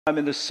I'm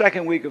in the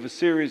second week of a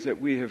series that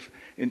we have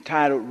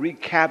entitled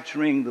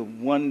Recapturing the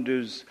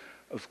Wonders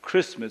of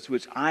Christmas,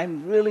 which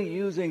I'm really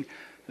using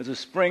as a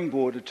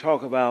springboard to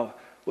talk about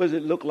what does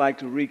it look like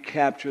to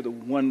recapture the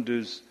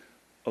wonders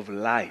of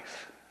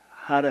life,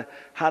 how to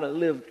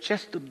live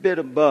just a bit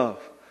above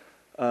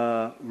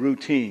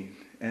routine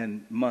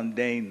and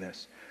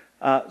mundaneness.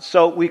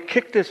 So we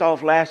kicked this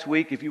off last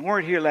week. If you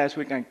weren't here last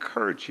week, I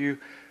encourage you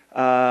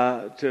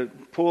to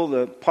pull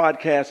the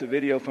podcast, the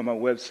video from our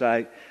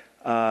website,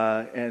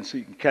 and so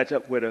you can catch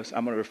up with us.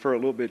 I'm going to refer a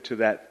little bit to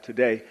that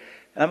today.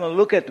 And I'm going to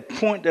look at the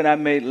point that I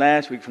made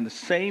last week from the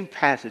same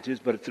passages,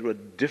 but through a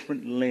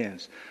different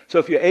lens. So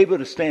if you're able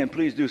to stand,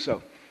 please do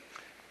so.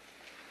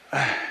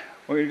 We're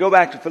going to go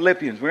back to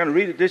Philippians. We're going to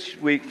read it this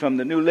week from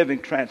the New Living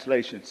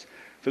Translations.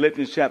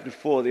 Philippians chapter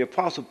 4. The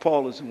Apostle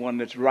Paul is the one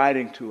that's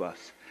writing to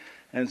us.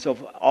 And so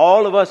for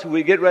all of us, when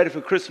we get ready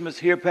for Christmas,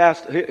 hear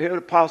the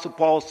Apostle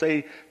Paul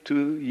say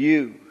to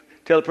you.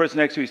 Tell the person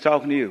next to you, he's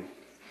talking to you.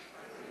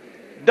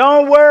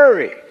 Don't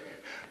worry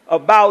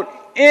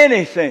about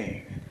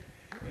anything.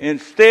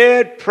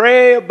 Instead,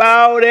 pray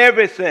about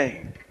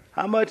everything.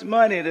 How much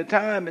money, the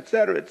time,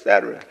 etc.,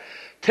 etc.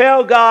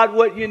 Tell God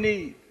what you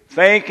need.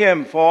 Thank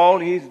Him for all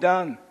He's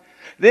done.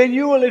 Then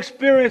you will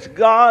experience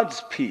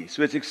God's peace,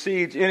 which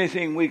exceeds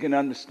anything we can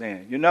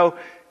understand. You know,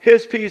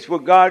 His peace will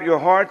guard your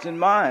hearts and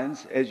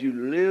minds as you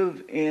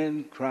live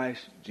in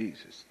Christ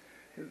Jesus.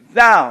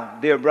 Now,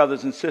 dear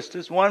brothers and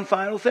sisters, one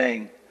final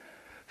thing.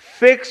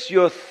 Fix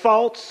your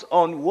thoughts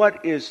on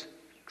what is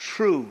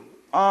true,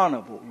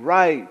 honorable,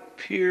 right,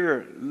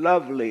 pure,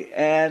 lovely,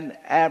 and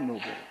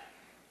admirable.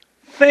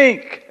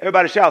 Think.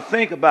 Everybody shout,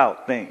 think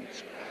about things.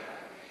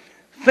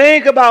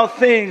 Think about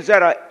things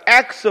that are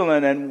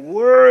excellent and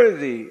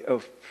worthy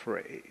of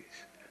praise.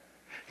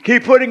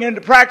 Keep putting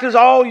into practice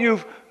all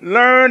you've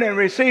learned and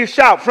received.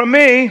 Shout, from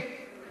me.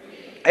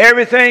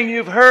 Everything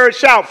you've heard,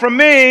 shout, from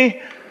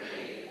me.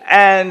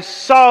 And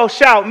saw,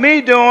 shout, me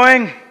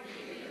doing.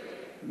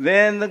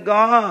 Then the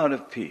God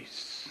of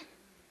peace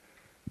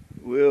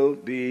will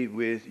be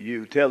with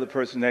you. Tell the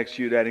person next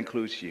to you that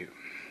includes you.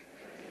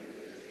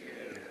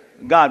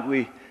 God,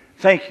 we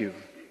thank you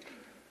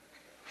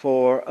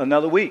for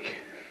another week.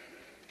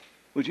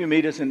 Would you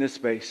meet us in this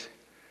space?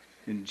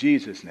 In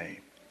Jesus'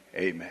 name,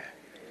 amen.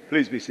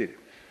 Please be seated.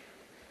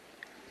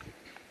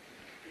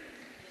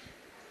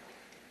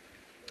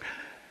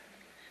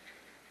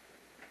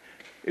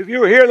 If you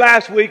were here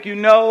last week, you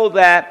know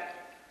that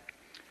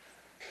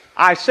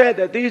I said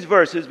that these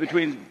verses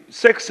between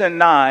 6 and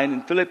 9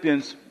 in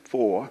Philippians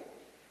 4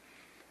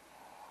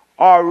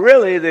 are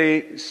really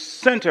the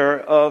center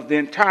of the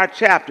entire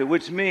chapter,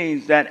 which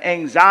means that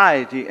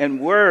anxiety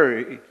and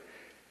worry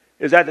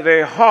is at the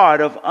very heart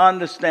of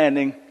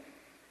understanding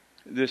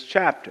this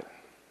chapter.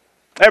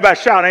 Everybody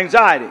shout,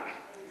 anxiety.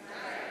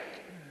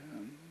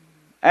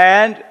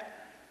 And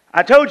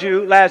I told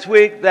you last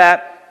week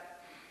that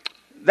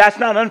that's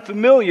not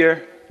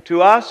unfamiliar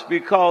to us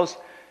because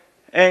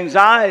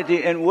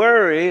anxiety and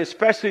worry,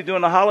 especially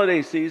during the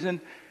holiday season,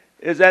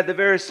 is at the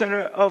very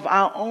center of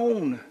our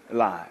own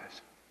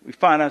lives. We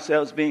find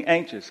ourselves being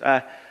anxious.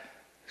 I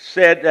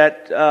said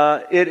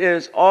that it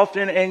is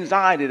often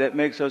anxiety that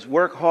makes us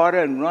work harder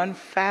and run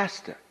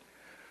faster,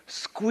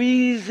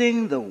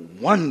 squeezing the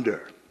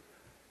wonder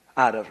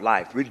out of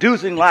life,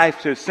 reducing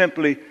life to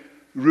simply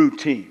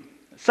routine.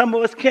 Some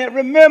of us can't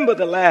remember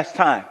the last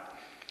time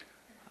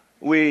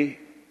we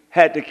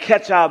had to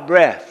catch our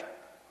breath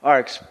or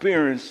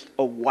experienced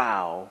a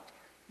wow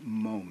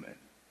moment.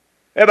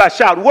 Everybody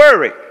shout,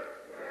 worry.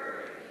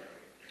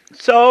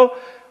 So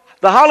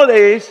the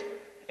holidays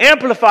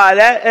amplify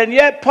that, and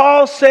yet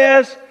Paul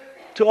says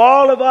to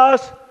all of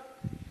us,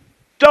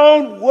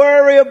 don't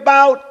worry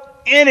about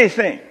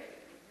anything.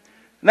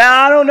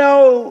 Now, I don't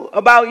know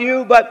about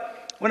you,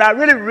 but when I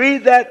really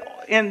read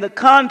that in the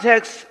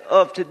context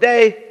of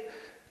today,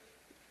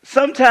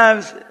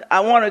 sometimes I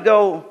want to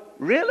go,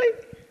 really?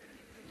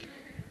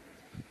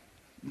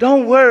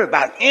 Don't worry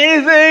about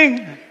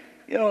anything,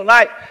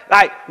 like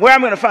where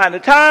I'm going to find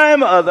the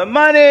time or the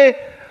money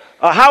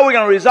or how we're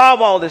going to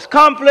resolve all this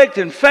conflict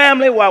in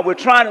family while we're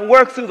trying to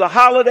work through the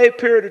holiday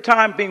period of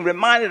time, being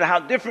reminded of how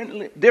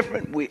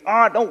different we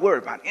are. Don't worry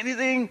about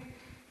anything.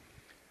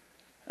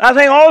 I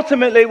think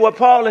ultimately what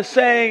Paul is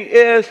saying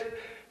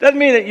doesn't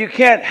mean that you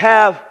can't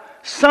have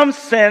some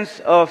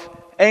sense of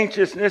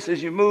anxiousness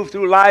as you move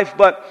through life,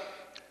 but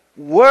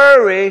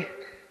worry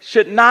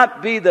should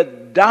not be the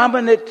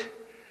dominant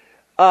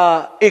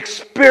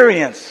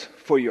experience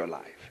for your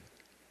life.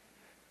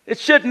 It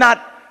should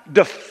not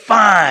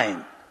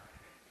define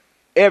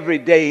every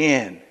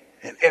day in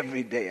and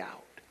every day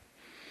out.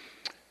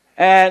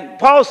 And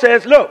Paul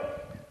says, look,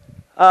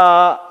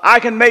 I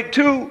can make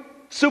two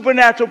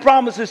supernatural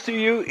promises to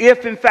you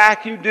if in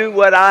fact you do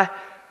what I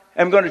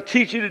am going to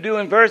teach you to do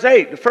in verse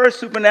 8. The first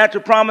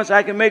supernatural promise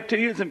I can make to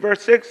you is in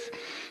verse 6,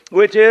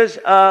 which is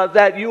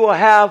that you will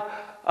have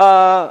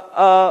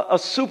a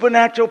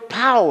supernatural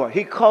power.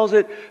 He calls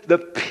it the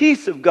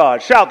peace of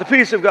God. Shout, the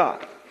peace of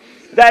God.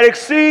 that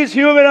exceeds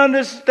human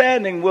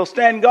understanding will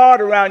stand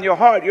guard around your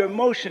heart, your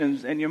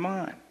emotions, and your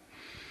mind.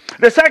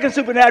 The second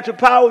supernatural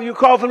power you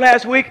called from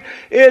last week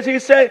is, he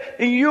said,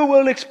 and you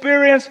will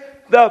experience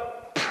the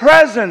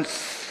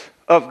presence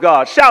of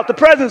God. Shout, the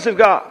presence of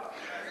God.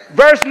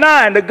 Verse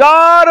 9, the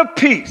God of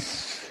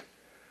peace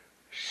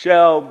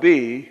shall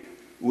be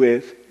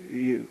with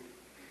you.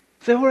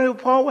 So, well,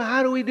 Paul,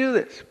 how do we do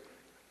this?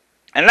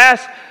 And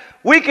last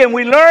weekend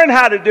we learned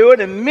how to do it,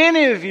 and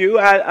many of you,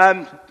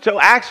 I'm so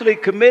actually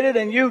committed,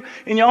 and you,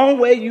 in your own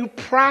way, you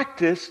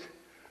practiced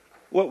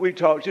what we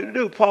taught you to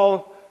do.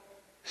 Paul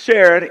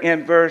shared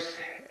in verse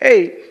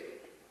 8,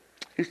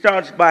 he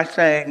starts by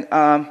saying,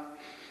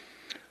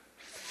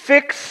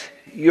 fix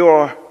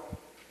your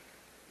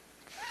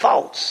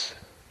thoughts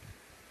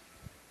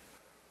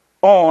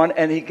on,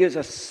 and he gives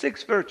us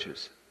 6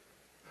 virtues.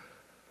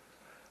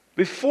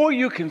 Before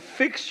you can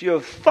fix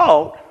your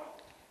thought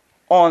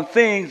on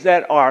things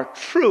that are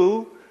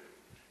true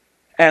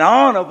and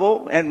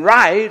honorable and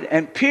right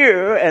and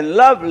pure and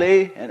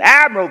lovely and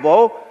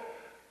admirable,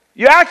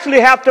 you actually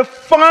have to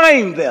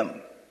find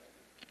them.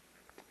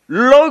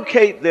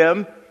 Locate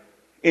them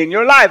in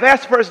your life.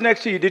 Ask the person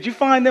next to you, did you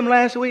find them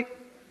last week?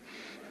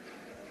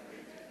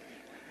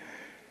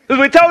 Because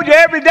we told you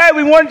every day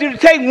we wanted you to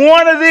take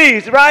one of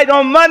these, right?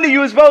 On Monday you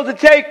were supposed to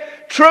take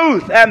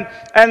truth and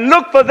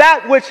look for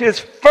that which is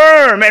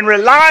firm and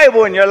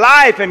reliable in your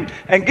life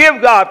and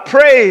give God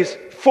praise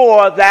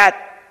for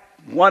that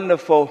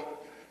wonderful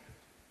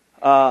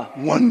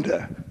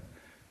wonder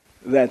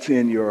that's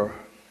in your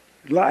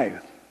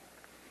life.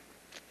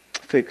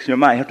 Fix your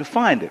mind. You have to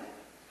find it.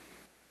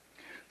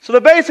 So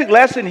the basic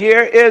lesson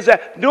here is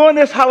that during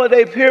this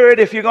holiday period,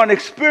 if you're going to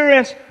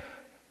experience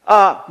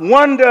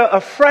wonder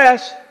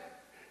afresh,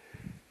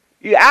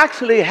 you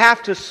actually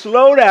have to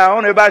slow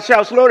down. Everybody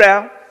shout, slow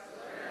down.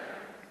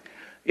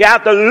 You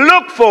have to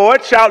look for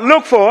it. Shout,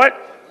 look for it.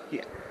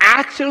 You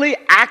actually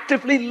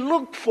actively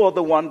look for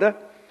the wonder.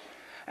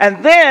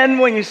 And then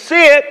when you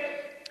see it,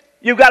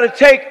 you've got to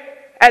take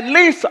at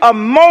least a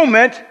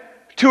moment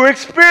to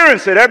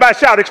experience it. Everybody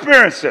shout,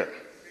 experience it.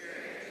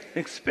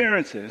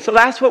 Experience it. So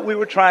that's what we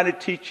were trying to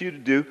teach you to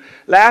do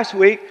last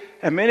week,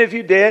 and many of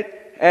you did.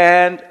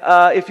 And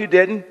if you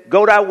didn't,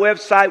 go to our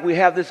website. We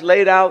have this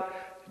laid out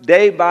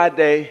day by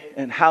day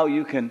and how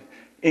you can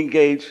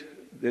engage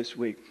this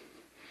week.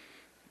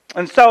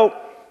 And so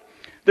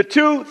the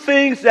 2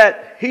 things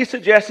that he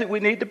suggested we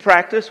need to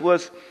practice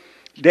was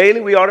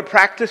daily we ought to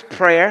practice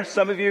prayer.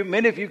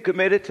 Many of you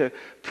committed to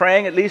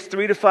praying at least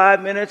 3 to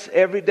 5 minutes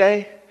every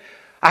day.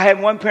 I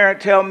had one parent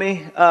tell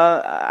me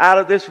out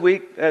of this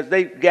week as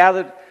they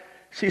gathered,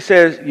 she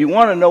says, you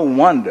want to know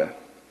wonder?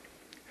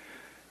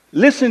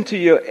 Listen to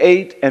your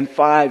 8 and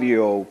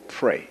 5-year-old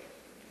pray.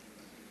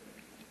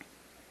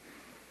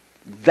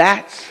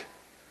 That's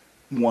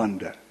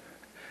wonder.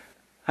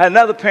 I had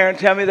another parent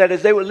tell me that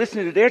as they were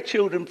listening to their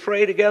children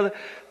pray together,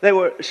 they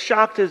were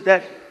shocked as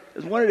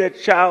one of their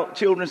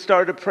children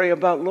started to pray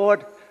about,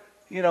 Lord,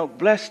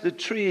 bless the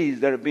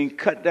trees that are being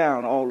cut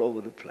down all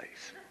over the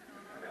place.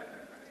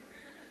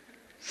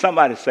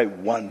 Somebody say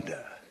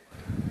wonder.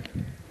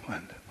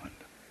 Wonder,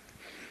 wonder.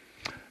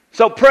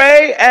 So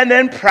pray and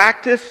then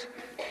practice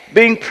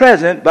being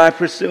present by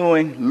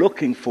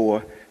looking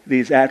for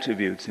these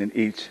attributes in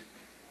each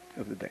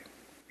of the day.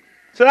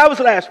 So that was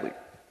last week.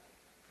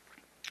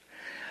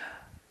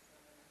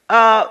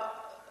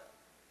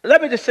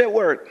 Let me just say a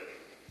word.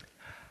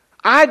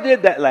 I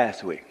did that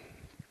last week.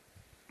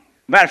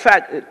 Matter of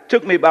fact, it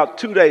took me about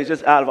 2 days,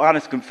 just out of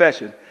honest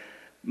confession.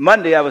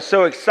 Monday, I was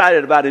so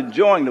excited about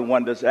enjoying the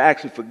wonders, I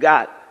actually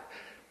forgot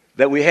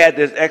that we had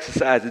this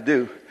exercise to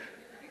do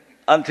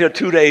until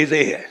 2 days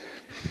in.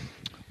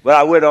 But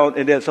I went on,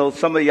 and then so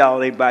some of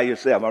y'all ain't by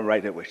yourself. I'm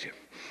right there with you.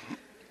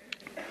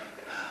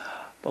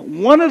 But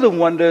one of the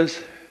wonders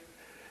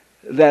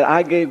that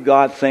I gave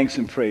God thanks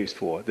and praise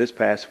for this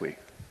past week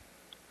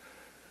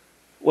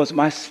was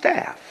my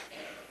staff.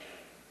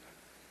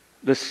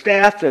 The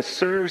staff that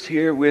serves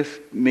here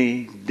with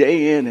me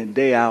day in and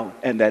day out,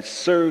 and that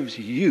serves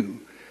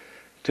you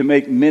to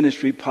make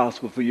ministry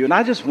possible for you. And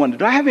I just wondered,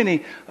 do I have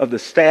any of the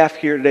staff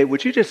here today?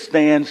 Would you just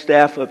stand,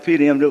 staff of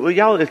PDM? Well,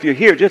 y'all, if you're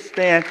here, just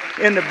stand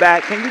in the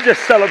back. Can you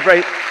just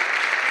celebrate?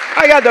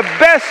 I got the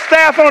best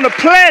staff on the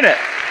planet.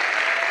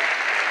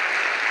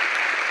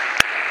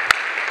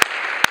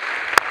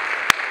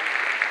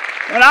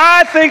 When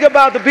I think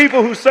about the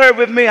people who serve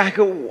with me, I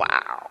go,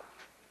 wow.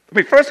 I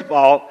mean, first of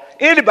all,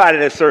 anybody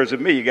that serves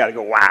with me, you got to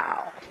go,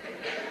 wow.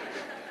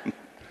 And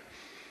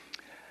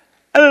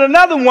then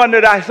another one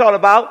that I thought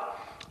about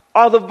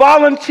are the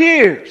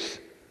volunteers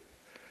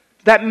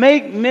that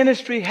make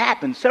ministry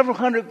happen. Several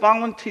hundred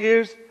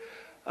volunteers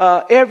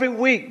every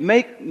week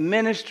make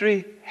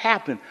ministry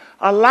happen.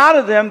 A lot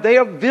of them, they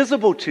are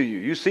visible to you.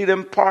 You see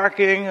them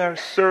parking or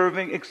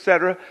serving,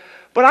 etc.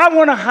 But I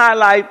want to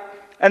highlight,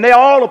 and they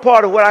all are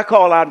part of what I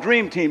call our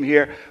dream team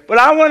here, but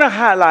I want to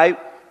highlight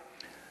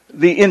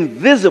the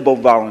invisible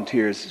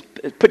volunteers,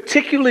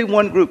 particularly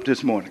one group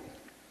this morning.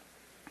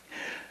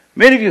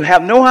 Many of you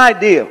have no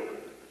idea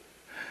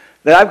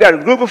that I've got a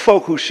group of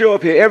folk who show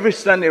up here every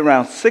Sunday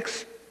around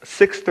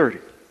 6:30.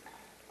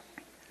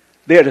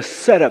 They're the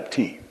setup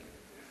team.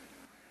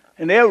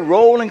 And they're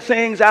rolling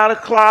things out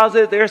of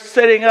closets. They're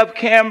setting up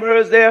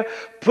cameras. They're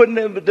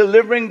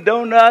delivering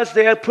donuts.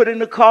 They're putting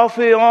the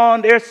coffee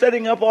on. They're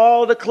setting up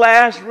all the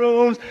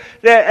classrooms.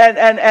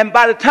 And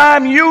by the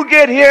time you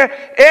get here,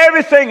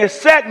 everything is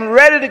set and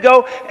ready to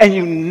go, and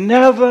you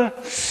never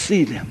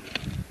see them.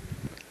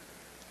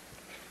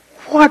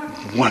 What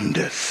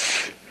wonders.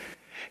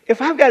 If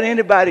I've got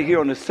anybody here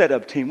on the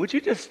setup team, would you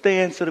just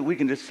stand so that we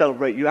can just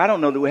celebrate you? I don't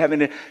know that we're having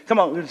any. Come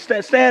on,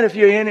 stand if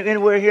you're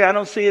anywhere here. I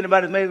don't see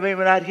anybody maybe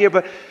not here,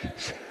 but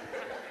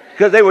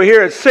because they were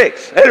here at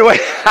 6. Anyway,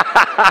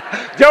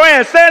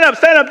 Joanne, stand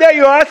up. There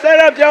you are.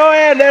 Stand up,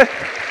 Joanne. There.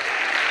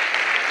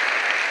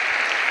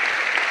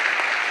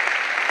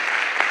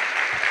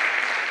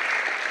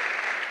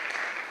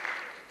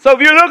 So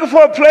if you're looking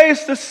for a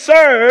place to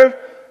serve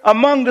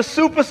among the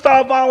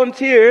superstar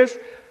volunteers,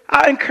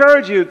 I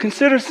encourage you,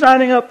 consider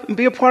signing up and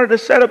be a part of the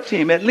setup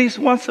team at least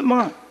once a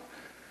month.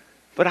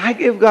 But I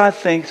give God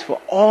thanks for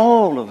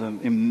all of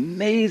them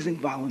amazing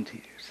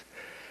volunteers.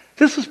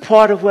 This was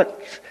part of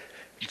what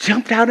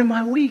jumped out in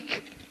my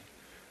week.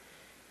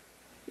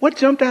 What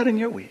jumped out in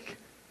your week?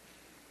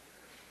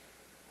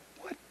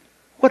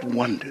 What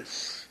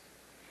wonders?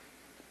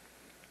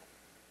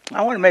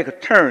 I want to make a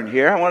turn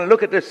here. I want to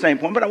look at this same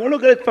point, but I want to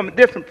look at it from a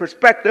different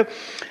perspective.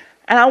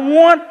 And I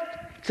want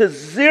to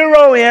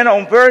zero in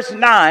on verse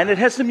 9. It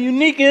has some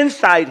unique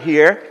insight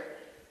here.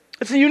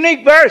 It's a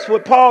unique verse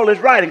what Paul is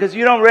writing, because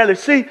you don't rarely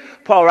see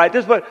Paul write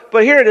this,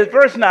 but here it is,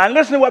 verse 9.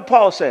 Listen to what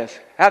Paul says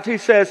after he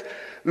says,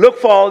 look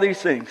for all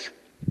these things.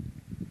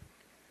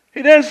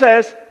 He then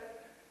says,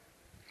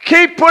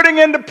 keep putting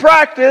into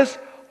practice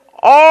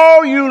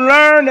all you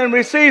learned and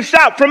received.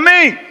 Shout, from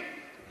me.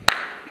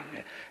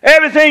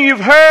 Everything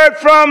you've heard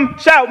from,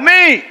 shout,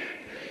 me.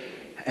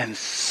 And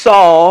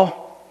saw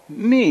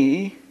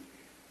me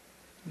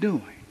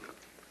doing.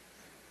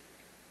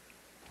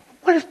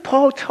 What is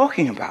Paul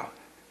talking about?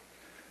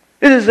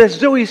 It is as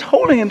though he's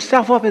holding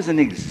himself up as an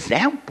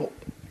example.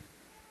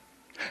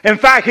 In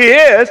fact, he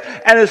is,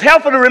 and it's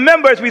helpful to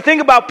remember as we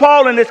think about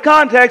Paul in this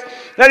context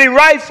that he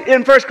writes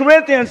in 1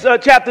 Corinthians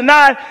chapter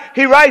 9,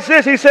 he writes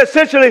this, he says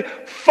essentially,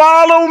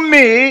 follow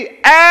me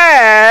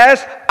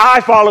as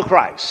I follow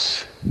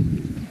Christ.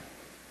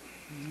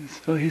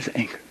 So he's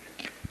anchored.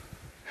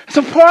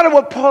 So part of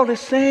what Paul is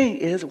saying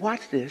is,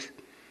 watch this,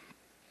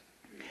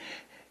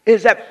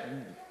 is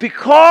that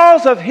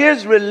because of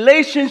his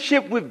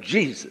relationship with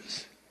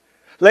Jesus,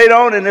 later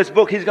on in this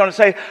book, he's going to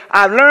say,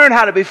 I've learned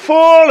how to be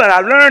full and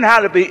I've learned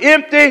how to be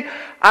empty.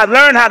 I've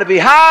learned how to be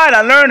high and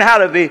I learned how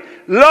to be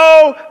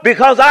low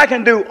because I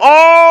can do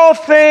all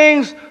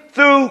things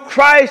through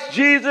Christ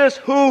Jesus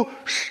who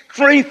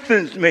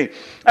strengthens me.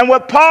 And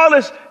what Paul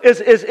is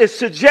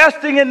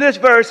suggesting in this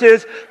verse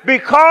is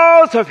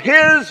because of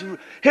his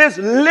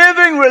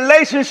living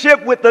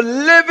relationship with the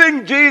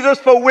living Jesus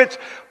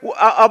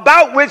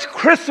about which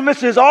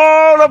Christmas is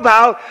all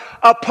about,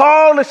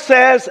 Paul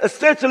says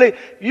essentially,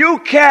 you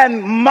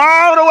can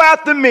model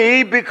after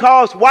me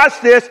because,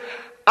 watch this,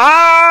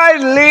 I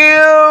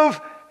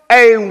live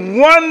a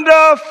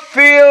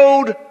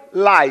wonder-filled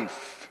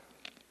life.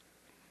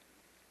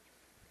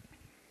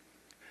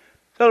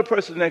 Tell the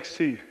person next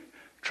to you,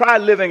 try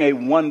living a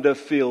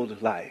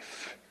wonder-filled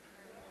life.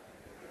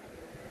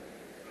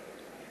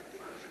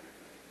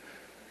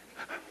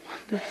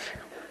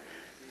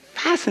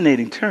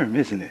 Fascinating term,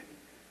 isn't it?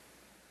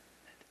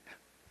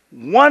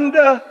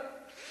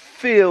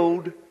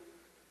 Wonder-filled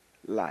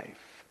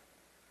life.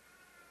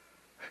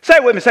 Say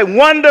it with me. Say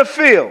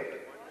wonder-filled.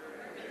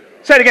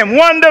 Say it again.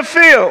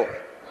 Wonder-filled.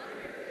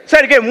 Say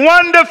it again.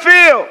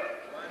 Wonder-filled.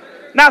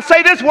 Now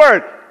say this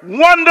word.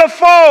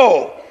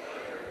 Wonderful.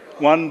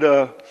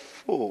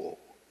 Wonderful.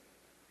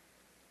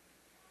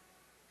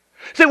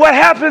 See, what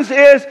happens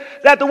is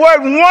that the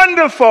word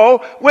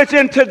wonderful, which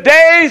in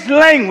today's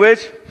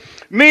language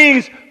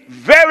means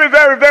very,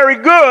 very, very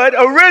good,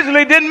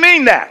 originally didn't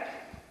mean that.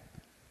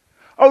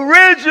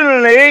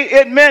 Originally,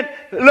 it meant,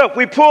 look,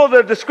 we pulled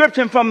the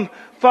description from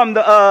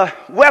the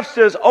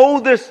Webster's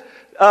oldest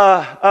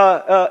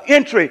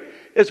entry.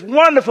 It's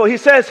wonderful. He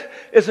says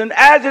it's an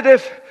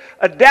adjective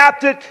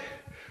adapted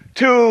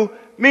to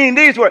mean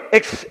these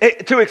words,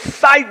 to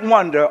excite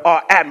wonder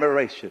or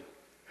admiration.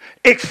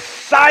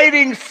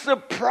 Exciting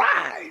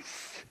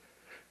surprise.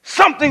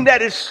 Something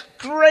that is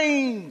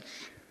strange.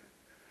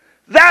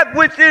 That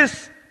which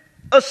is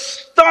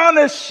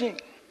astonishing.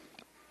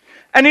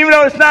 And even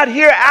though it's not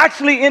here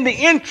actually in the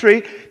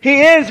entry,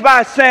 he ends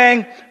by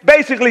saying,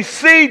 basically,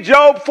 see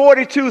Job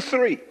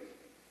 42:3.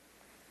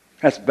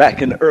 That's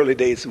back in the early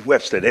days of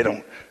Webster. They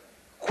don't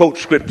quote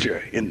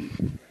scripture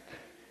in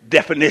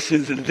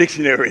definitions in the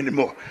dictionary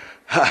anymore.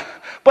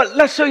 But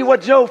let's show you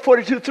what Job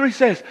 42:3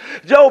 says.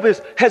 Job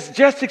has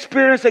just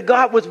experienced that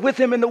God was with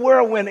him in the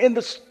whirlwind, in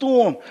the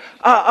storm.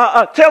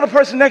 Tell the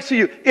person next to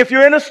you, if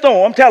you're in a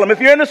storm, tell them, if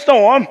you're in a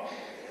storm,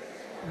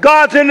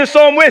 God's in the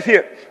storm with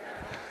you.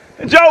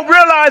 Job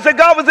realized that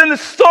God was in the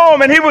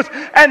storm, and he was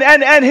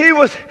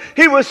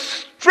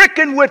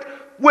stricken with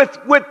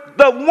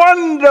the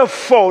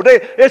wonderful.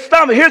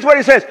 Here's what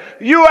he says.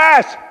 You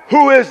ask,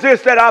 Who is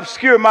this that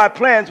obscure my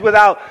plans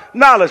without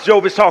knowledge?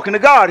 Job is talking to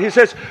God. He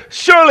says,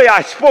 surely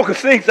I spoke of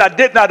things I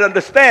did not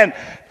understand,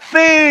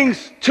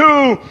 things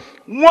too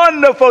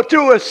wonderful,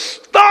 too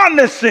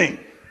astonishing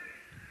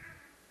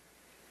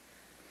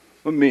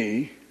for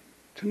me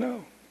to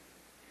know.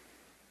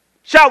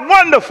 Shout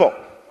wonderful.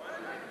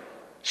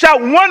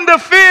 Shout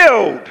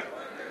wonder-filled.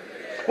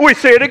 We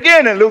see it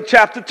again in Luke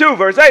chapter 2,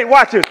 verse 8.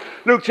 Watch this.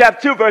 Luke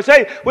chapter 2, verse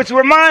 8, which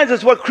reminds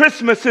us what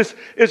Christmas is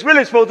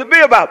really supposed to be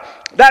about.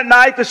 That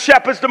night, the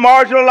shepherds, the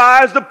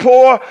marginalized, the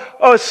poor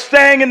are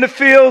staying in the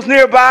fields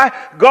nearby,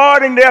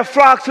 guarding their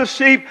flocks of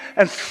sheep.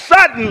 And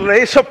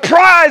suddenly,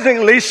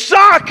 surprisingly,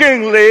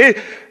 shockingly,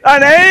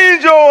 an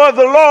angel of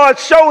the Lord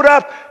showed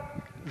up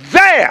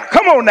there,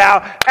 come on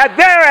now, at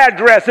their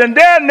address in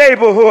their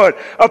neighborhood,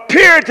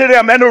 appeared to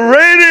them, and the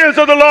radiance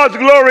of the Lord's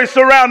glory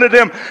surrounded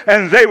them,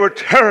 and they were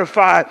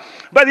terrified.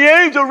 But the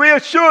angel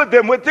reassured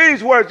them with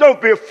these words,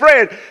 don't be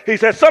afraid. He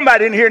said,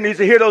 somebody in here needs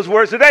to hear those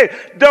words today.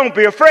 Don't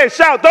be afraid.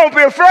 Shout, don't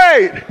be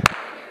afraid.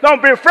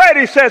 Don't be afraid,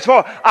 he says,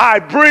 for I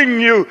bring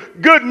you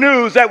good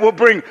news that will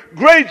bring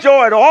great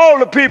joy to all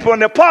the people.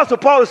 And the Apostle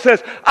Paul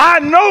says, I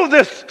know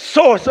this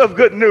source of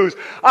good news.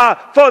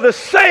 For the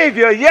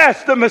Savior,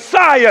 yes, the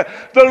Messiah,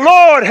 the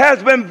Lord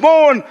has been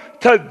born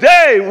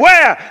today.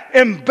 Where?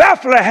 In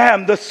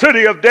Bethlehem, the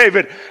city of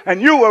David.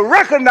 And you will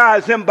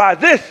recognize him by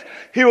this.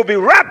 He will be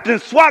wrapped in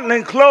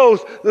swaddling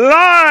clothes,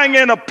 lying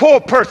in a poor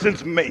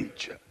person's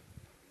manger.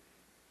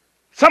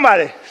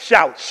 Somebody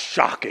shout,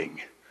 shocking.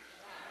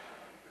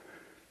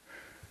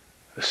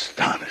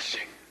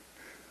 Astonishing.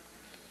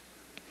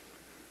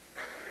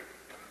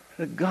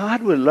 That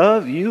God would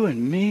love you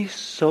and me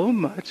so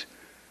much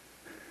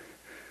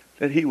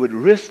that he would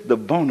risk the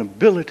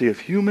vulnerability of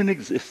human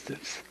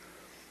existence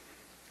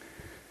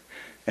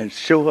and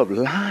show up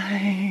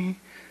lying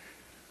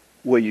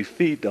where you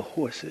feed the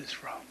horses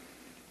from.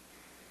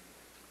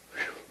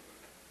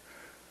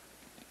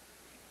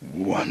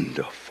 Whew.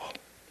 Wonderful.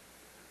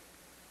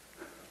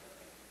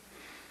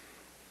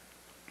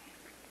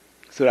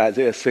 So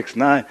Isaiah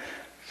 6:9,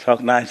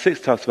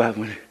 9:6 talks about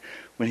when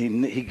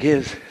he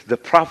gives the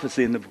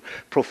prophecy and the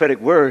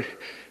prophetic word,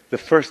 the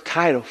first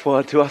title for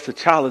unto us a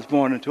child is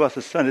born, unto us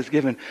a son is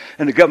given,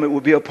 and the government will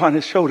be upon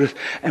his shoulders.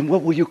 And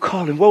what will you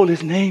call him? What will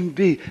his name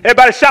be?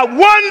 Everybody shout,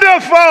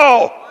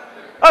 wonderful!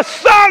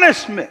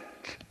 Astonishment!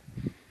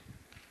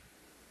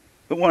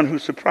 The one who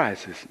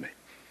surprises me.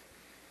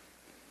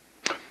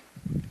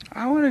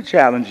 I want to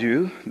challenge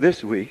you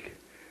this week.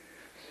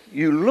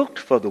 You looked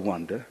for the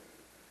wonder.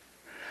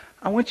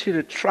 I want you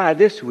to try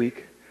this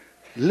week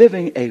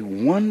living a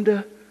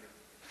wonder-filled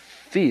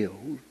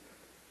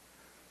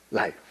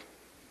life.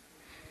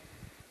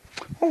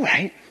 All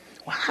right.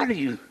 Well, how do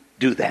you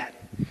do that?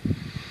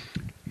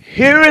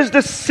 Here is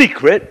the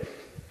secret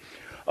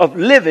of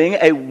living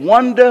a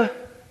wonder-filled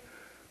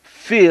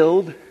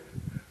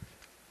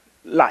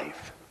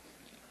life.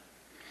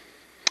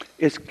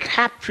 It's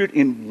captured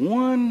in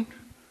one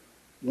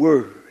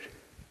word.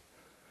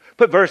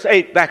 Put verse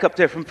 8 back up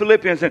there from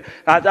Philippians, and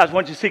I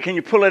want you to see, can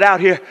you pull it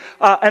out here?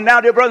 And now,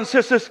 dear brothers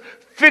and sisters,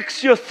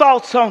 fix your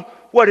thoughts on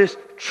what is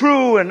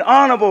true and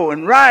honorable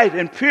and right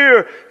and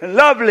pure and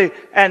lovely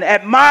and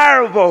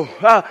admirable.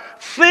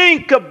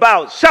 Think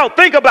about.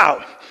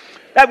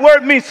 That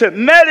word means to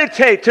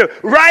meditate, to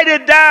write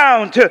it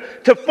down,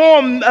 to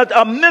form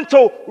a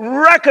mental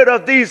record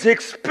of these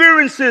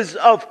experiences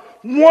of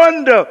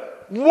wonder.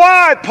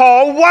 Why,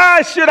 Paul?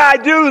 Why should I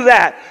do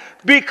that?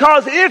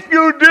 Because if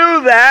you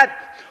do that,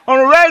 on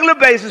a regular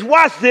basis,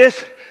 watch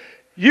this,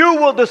 you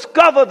will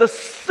discover the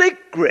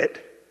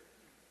secret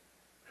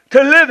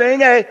to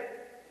living a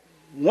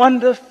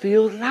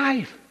wonder-filled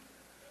life.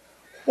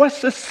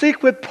 What's the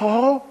secret,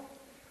 Paul?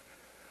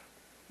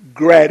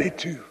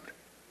 Gratitude.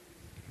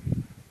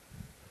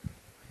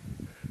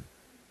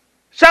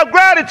 Shout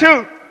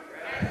gratitude.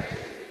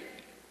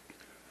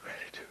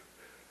 Gratitude.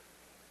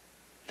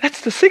 That's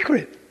the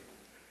secret.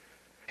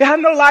 Yeah, I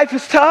know life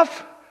is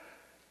tough.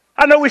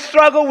 I know we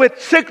struggle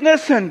with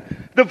sickness and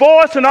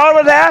divorce and all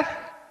of that.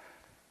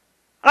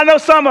 I know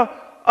some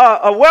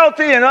are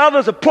wealthy and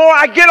others are poor.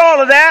 I get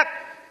all of that.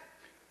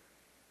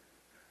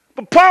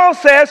 But Paul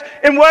says,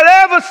 in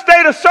whatever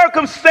state of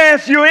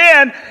circumstance you're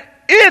in,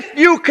 if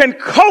you can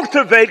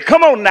cultivate,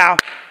 come on now,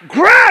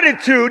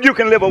 gratitude, you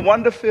can live a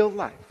wonder-filled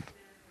life.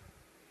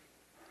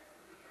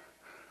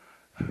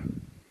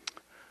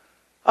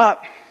 Let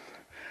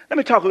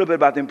me talk a little bit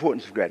about the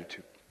importance of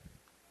gratitude.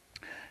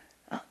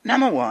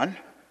 Number one,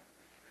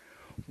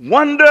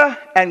 wonder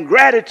and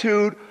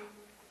gratitude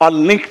are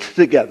linked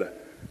together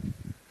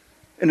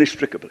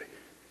inextricably.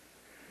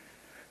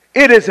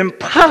 It is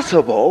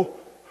impossible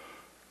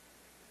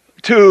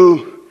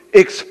to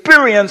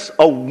experience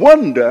a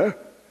wonder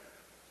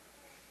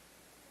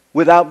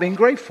without being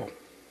grateful.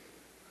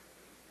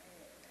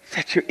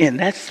 That you're in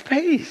that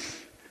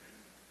space,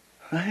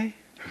 right?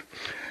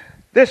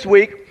 This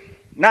week,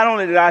 not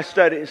only did I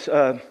study,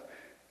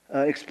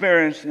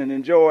 experience and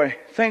enjoy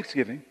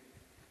Thanksgiving,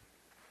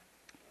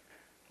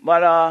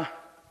 but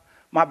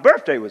my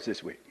birthday was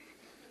this week.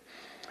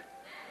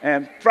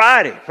 And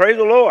Friday, praise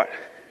the Lord.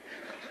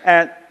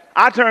 And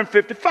I turned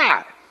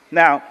 55.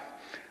 Now,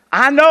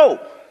 I know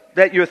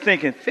that you're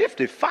thinking,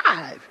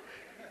 55?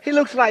 He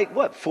looks like,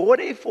 what,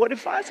 40,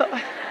 45,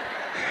 something?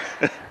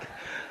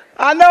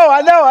 I know.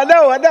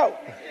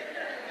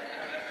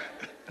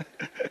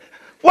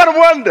 What a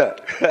wonder.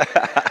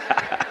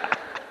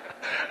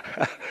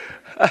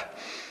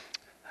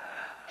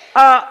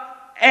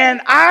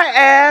 And I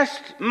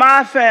asked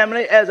my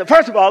family,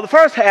 first of all, the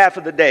first half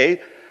of the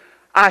day,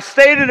 I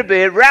stayed in the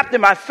bed, wrapped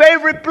in my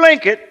favorite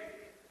blanket,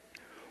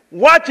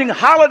 watching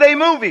holiday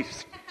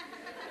movies.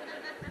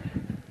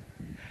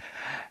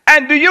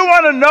 And do you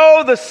want to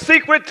know the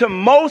secret to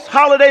most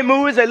holiday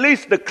movies, at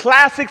least the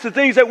classics, the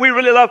things that we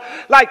really love?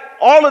 Like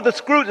all of the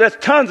Scrooge, there's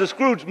tons of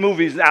Scrooge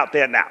movies out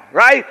there now,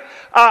 right?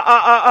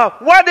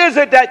 What is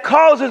it that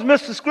causes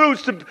Mr.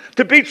 Scrooge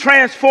to be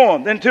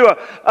transformed into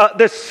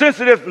this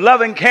sensitive,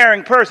 loving,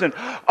 caring person?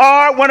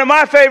 Or one of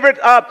my favorite,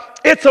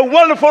 It's a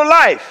Wonderful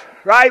Life,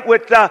 right?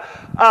 With,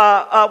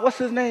 what's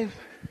his name?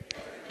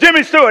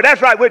 Jimmy Stewart,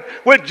 that's right,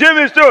 with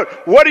Jimmy Stewart.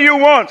 What do you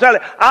want, Charlie?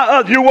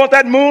 You want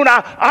that moon?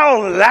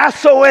 I'll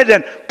lasso it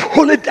and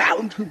pull it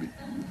down to me.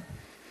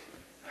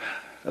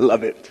 I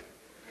love it.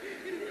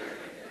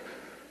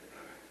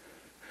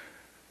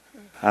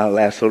 I'll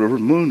lasso the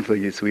moon for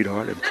you,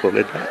 sweetheart, and pull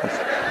it down.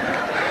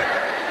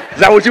 Is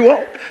that what you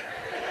want?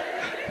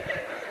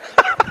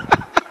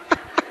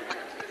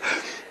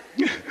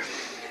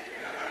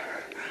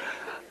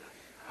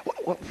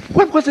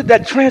 What was it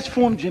that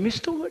transformed Jimmy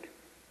Stewart?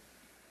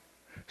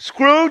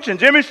 Scrooge and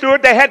Jimmy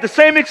Stewart, they had the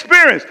same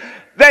experience.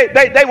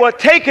 They were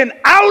taken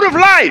out of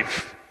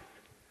life.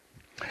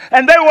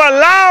 And they were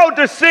allowed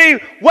to see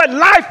what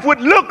life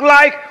would look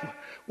like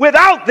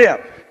without them.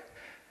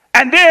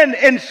 And then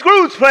in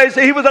Scrooge's place,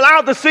 he was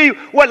allowed to see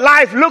what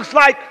life looks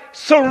like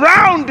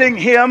surrounding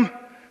him.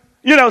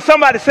 You know,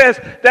 somebody says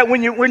that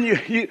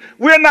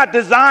we're not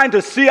designed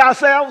to see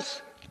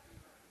ourselves.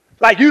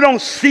 Like you don't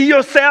see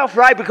yourself,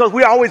 right? Because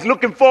we're always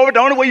looking forward.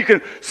 The only way you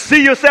can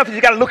see yourself is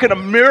you got to look in a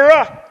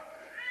mirror.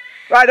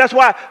 Right, that's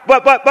why,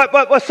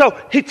 but so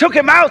he took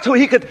him out so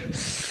he could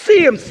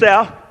see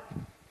himself.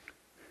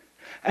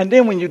 And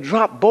then when you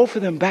drop both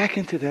of them back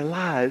into their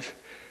lives,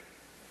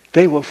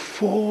 they were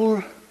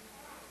full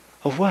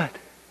of what?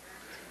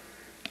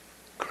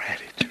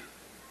 Gratitude.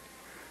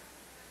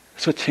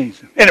 That's what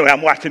changed them. Anyway,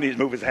 I'm watching these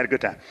movies. I had a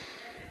good time.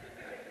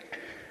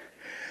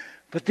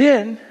 But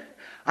then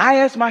I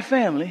asked my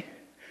family,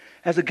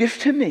 as a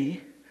gift to me,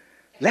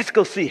 let's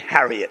go see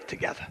Harriet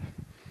together.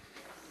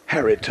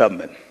 Harriet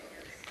Tubman.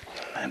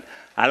 And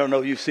I don't know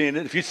if you've seen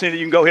it. If you've seen it,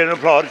 you can go ahead and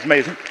applaud. It's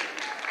amazing.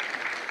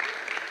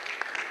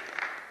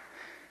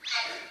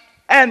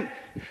 And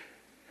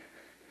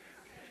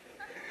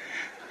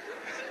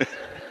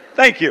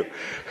thank you.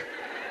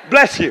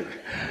 Bless you.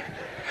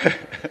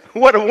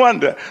 What a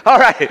wonder. All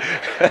right.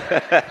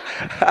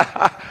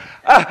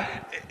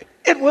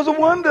 It was a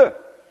wonder.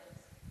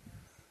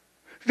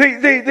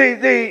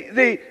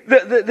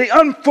 The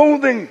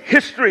unfolding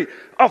history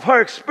of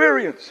her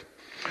experience.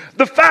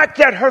 The fact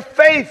that her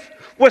faith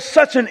was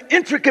such an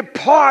intricate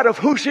part of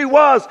who she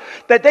was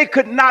that they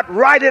could not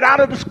write it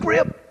out of the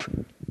script.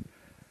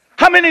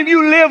 How many of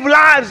you live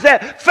lives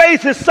that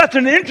faith is such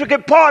an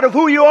intricate part of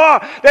who you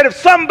are that if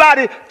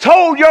somebody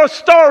told your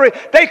story,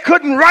 they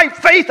couldn't write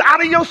faith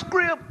out of your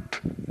script?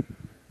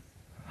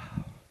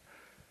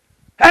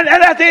 And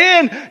at the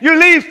end, you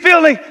leave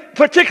feeling,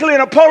 particularly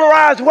in a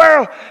polarized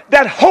world,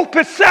 that hope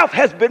itself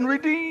has been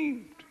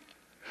redeemed.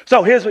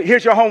 So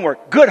here's your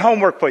homework. Good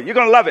homework for you. You're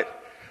going to love it.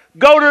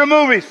 Go to the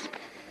movies.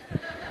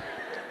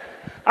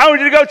 I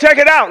want you to go check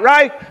it out,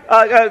 right?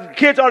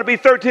 Kids ought to be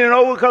 13 and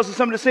over because of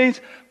some of the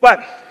scenes.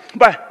 But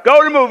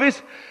go to the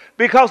movies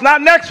because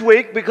next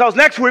week we're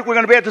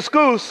going to be at the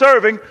school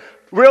serving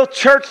real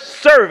church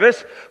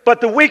service.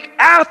 But the week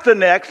after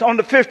next, on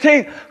the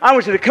 15th, I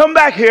want you to come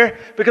back here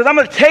because I'm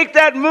going to take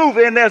that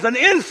movie and there's an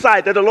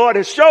insight that the Lord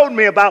has showed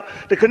me about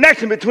the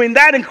connection between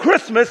that and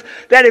Christmas,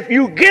 that if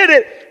you get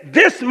it,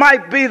 this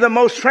might be the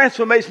most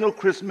transformational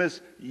Christmas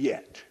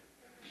yet.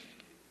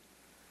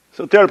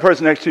 So tell the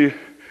person next to you,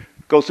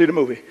 go see the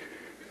movie.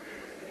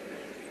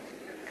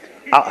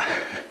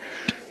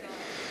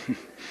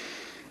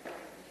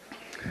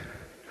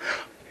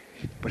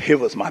 But here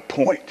was my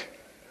point.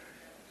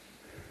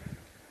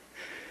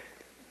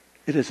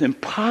 It is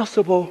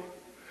impossible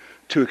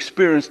to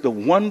experience the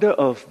wonder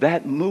of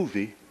that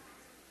movie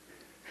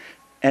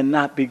and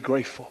not be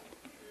grateful.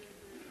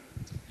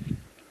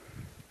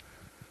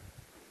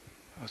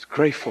 I was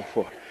grateful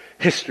for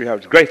history. I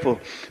was grateful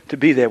to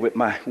be there with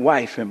my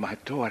wife and my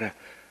daughter.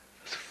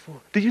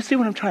 Do you see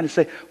what I'm trying to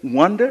say?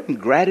 Wonder and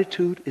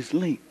gratitude is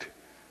linked.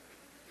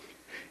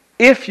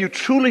 If you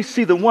truly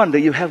see the wonder,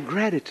 you have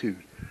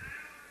gratitude.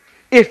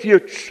 If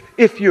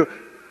you're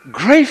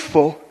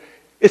grateful,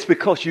 it's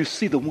because you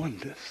see the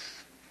wonders.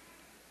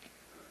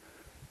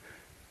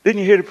 Didn't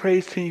you hear the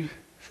praise team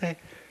say,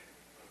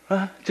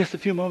 just a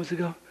few moments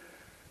ago?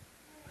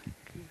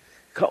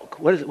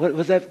 What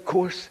was that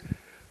course?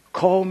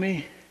 Call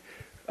me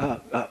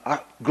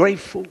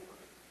grateful.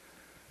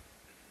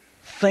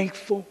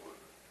 thankful.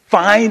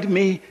 Find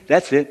me,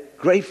 that's it,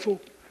 grateful.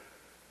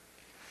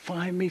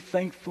 Find me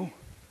thankful.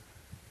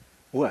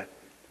 What?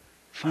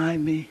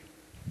 Find me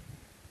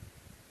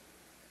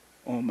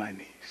on my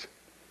knees.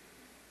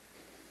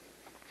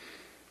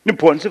 The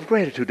importance of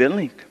gratitude, they're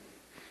linked.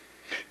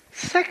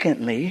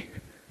 Secondly,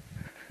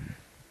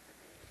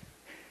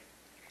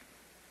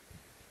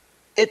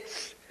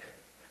 it's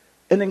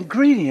an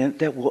ingredient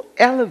that will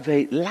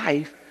elevate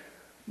life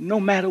no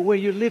matter where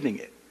you're living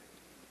it.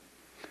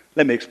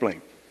 Let me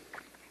explain.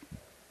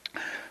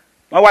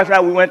 My wife and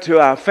I, we went to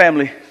our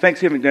family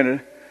Thanksgiving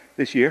dinner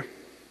this year.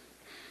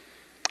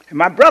 And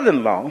my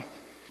brother-in-law,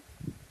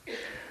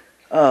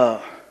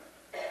 how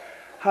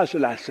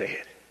should I say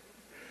it?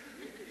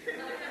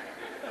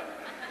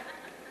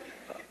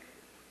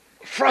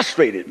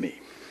 Frustrated me.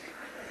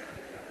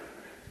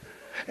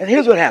 And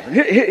here's what happened.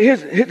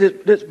 Here's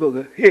this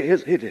booger.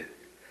 Here's it.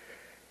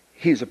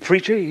 He's a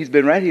preacher. He's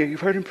been right here.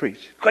 You've heard him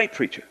preach. Great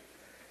preacher.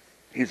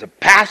 He's a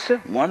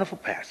pastor. Wonderful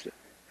pastor.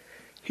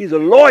 He's a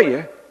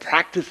lawyer.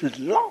 Practices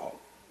law.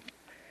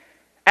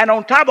 And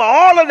on top of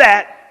all of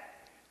that,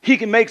 he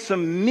can make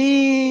some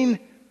mean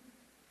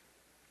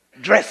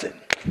dressing.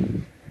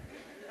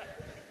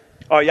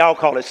 Or y'all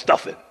call it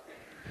stuffing.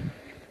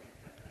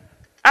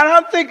 And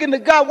I'm thinking to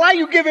God, why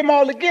you give him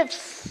all the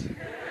gifts?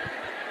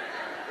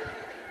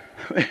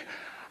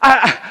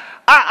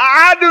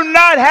 I do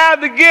not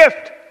have the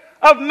gift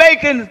of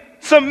making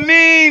some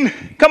mean,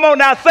 come on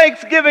now,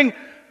 Thanksgiving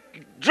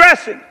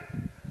dressing.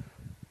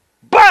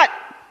 But,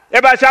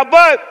 everybody shout,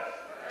 but,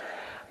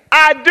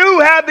 I do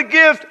have the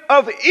gift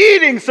of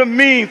eating some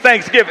mean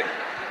Thanksgiving.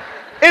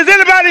 Is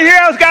anybody here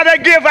else got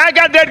that gift? I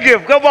got that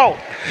gift. Come on.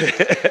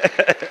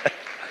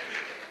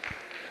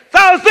 So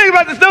I was thinking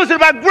about this notion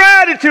about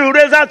gratitude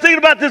as I was thinking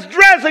about this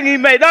dressing he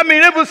made. I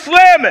mean, it was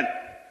slamming.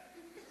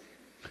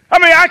 I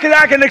mean,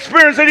 I can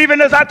experience it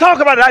even as I talk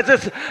about it.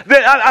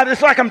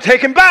 It's like I'm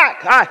taken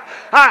back.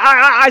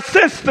 I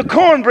sense the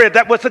cornbread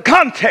that was the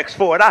context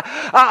for it.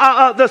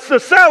 The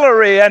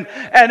celery and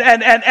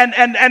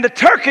the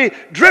turkey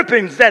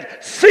drippings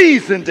that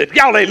seasoned it.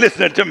 Y'all ain't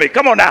listening to me.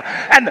 Come on now.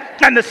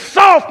 And the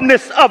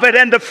softness of it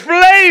and the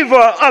flavor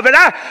of it.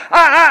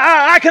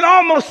 I can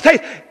almost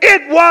taste.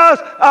 It was,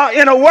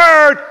 in a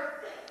word,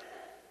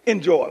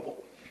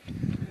 enjoyable.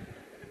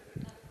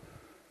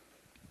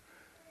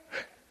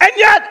 And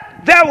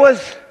yet, there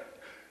was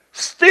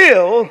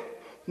still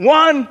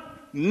one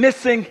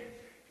missing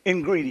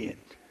ingredient.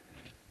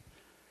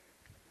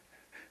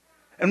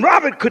 And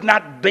Robert could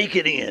not bake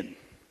it in.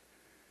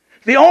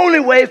 The only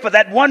way for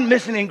that one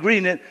missing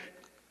ingredient,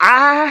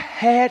 I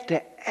had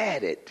to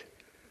add it.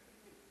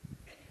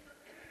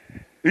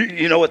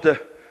 You know what the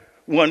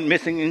one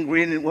missing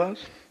ingredient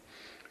was?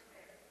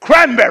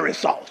 Cranberry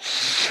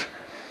sauce.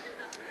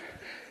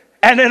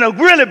 And in a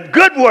really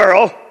good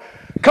world,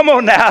 come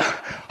on now,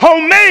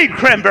 homemade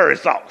cranberry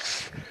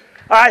sauce.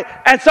 All right,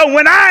 and so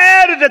when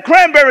I added the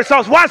cranberry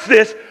sauce, watch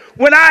this.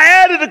 When I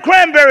added the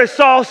cranberry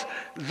sauce,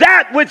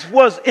 that which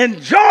was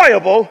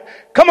enjoyable,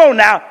 come on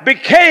now,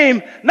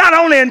 became not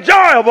only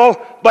enjoyable,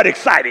 but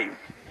exciting.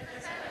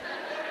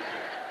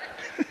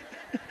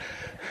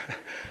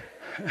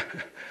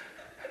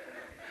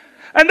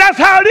 And that's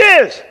how it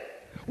is.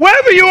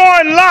 Wherever you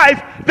are in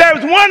life,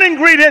 there's one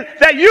ingredient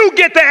that you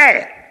get to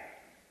add.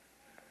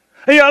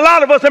 And a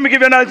lot of us, let me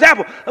give you another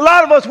example. A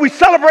lot of us, we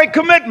celebrate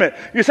commitment.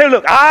 You say,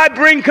 look, I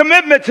bring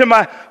commitment to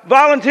my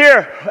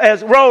volunteer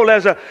role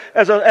as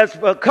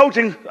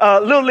coaching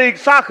Little League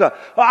soccer.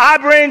 Or I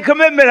bring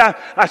commitment.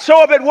 I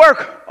show up at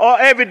work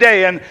every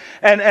day and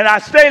I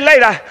stay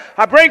late.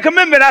 I bring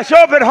commitment. I show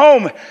up at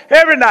home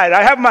every night.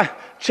 I have my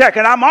check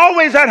and I'm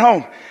always at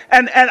home.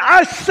 And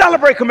I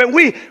celebrate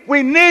commitment.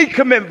 We need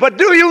commitment. But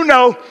do you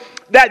know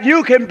that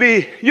you can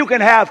be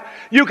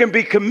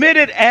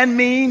committed and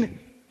mean?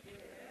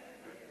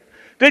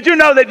 Did you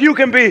know that you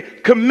can be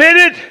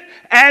committed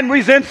and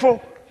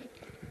resentful?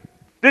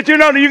 Did you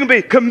know that you can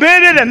be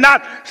committed and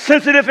not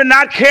sensitive and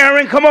not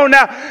caring? Come on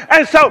now.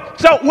 And so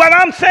what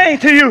I'm saying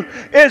to you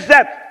is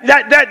that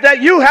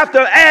you have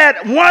to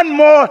add one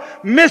more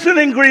missing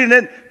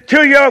ingredient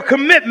to your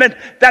commitment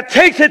that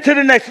takes it to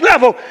the next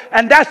level,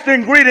 and that's the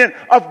ingredient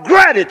of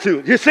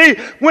gratitude. You see,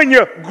 when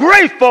you're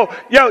grateful,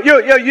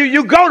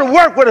 you go to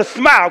work with a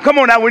smile. Come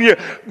on now, when you're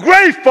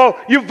grateful,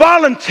 you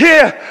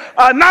volunteer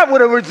not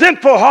with a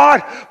resentful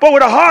heart, but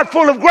with a heart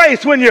full of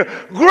grace. When you're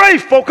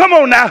grateful, come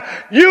on now,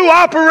 you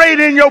operate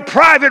in your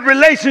private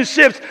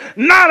relationships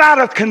not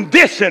out of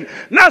condition,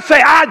 not say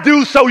I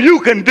do so you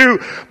can do,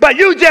 but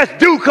you just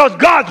do because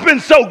God's been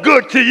so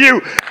good to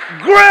you.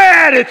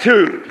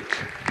 Gratitude.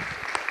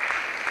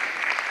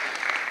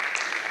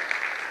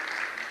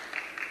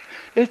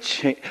 It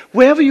changes.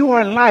 Wherever you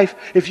are in life,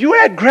 if you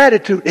add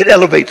gratitude, it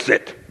elevates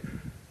it.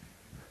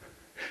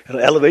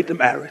 It'll elevate the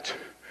marriage.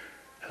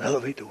 It'll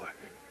elevate the work.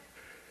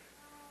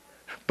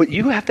 But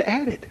you have to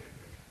add it.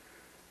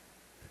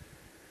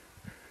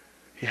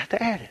 You have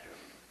to add it.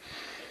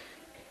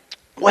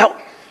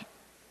 Well,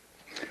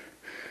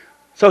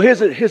 so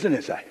here's an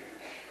insight.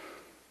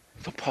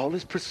 So Paul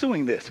is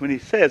pursuing this when he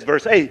says,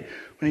 verse 8,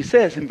 when he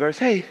says in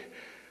verse 8,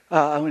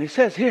 when he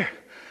says here,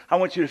 I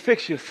want you to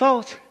fix your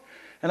thoughts,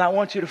 and I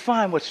want you to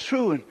find what's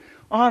true and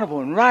honorable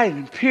and right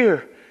and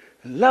pure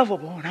and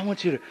lovable, and I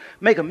want you to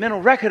make a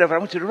mental record of it. I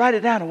want you to write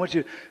it down. I want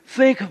you to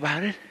think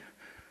about it.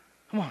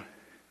 Come on.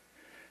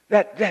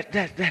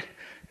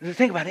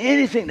 Think about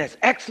anything that's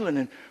excellent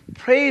and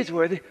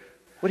praiseworthy.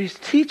 What he's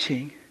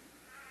teaching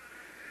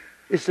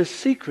is the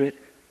secret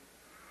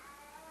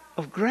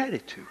of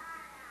gratitude.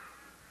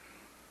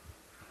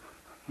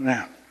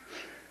 Now,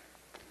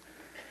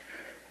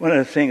 one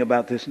other thing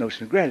about this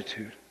notion of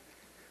gratitude,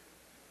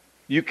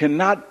 you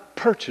cannot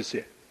purchase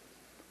it,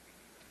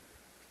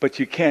 but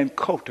you can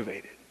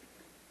cultivate it.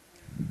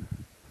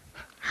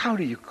 How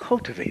do you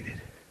cultivate it?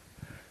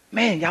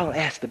 Man, y'all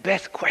ask the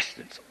best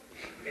questions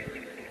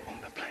on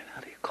the planet.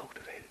 How do you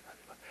cultivate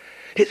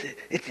it?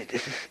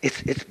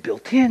 It's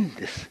built in,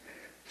 this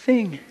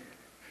thing.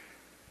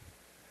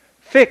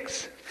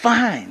 Fix,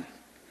 find,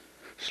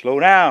 slow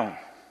down,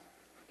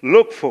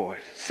 look for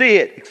it, see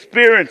it,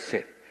 experience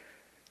it,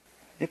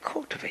 and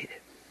cultivate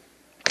it.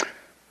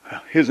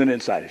 Well, here's an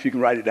insight. If you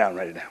can write it down,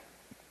 write it down.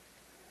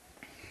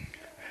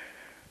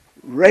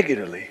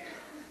 Regularly,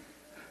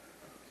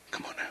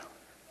 come on now.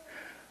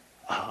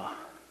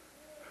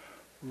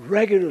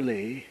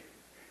 Regularly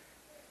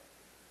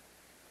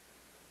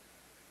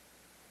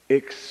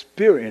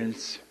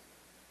experience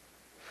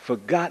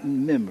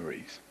forgotten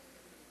memories.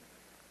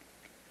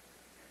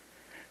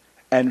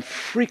 And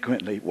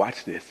frequently,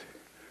 watch this,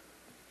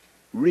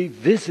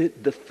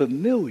 revisit the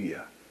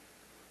familiar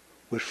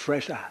with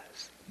fresh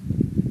eyes.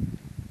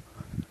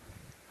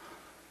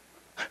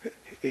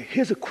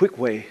 Here's a quick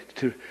way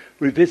to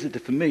revisit the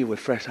familiar with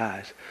fresh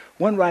eyes.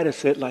 One writer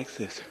said like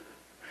this: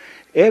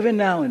 every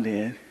now and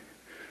then,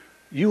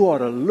 you ought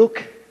to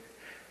look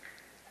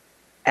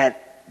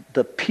at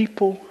the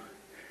people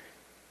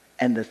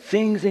and the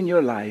things in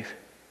your life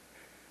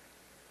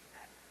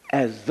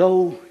as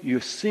though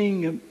you're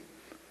seeing them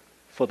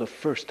for the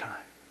first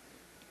time.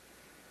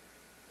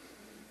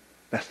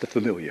 That's the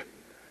familiar.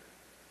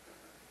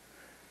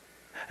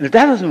 And if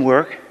that doesn't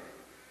work,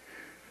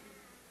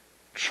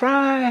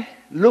 try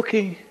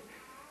looking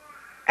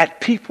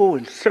at people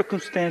and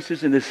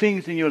circumstances and the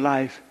things in your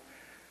life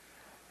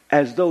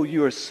as though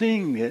you are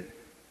seeing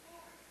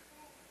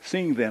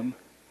them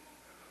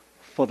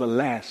for the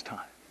last time.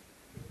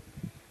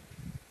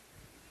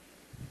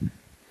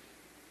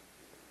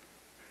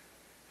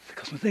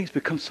 Because when things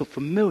become so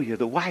familiar,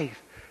 the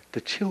wife,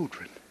 the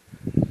children,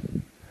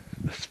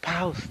 the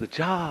spouse, the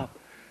job,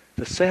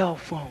 the cell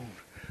phone,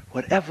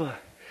 whatever,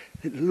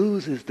 it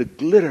loses the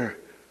glitter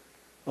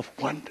of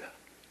wonder.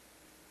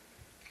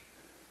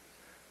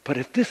 But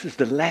if this is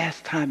the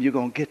last time you're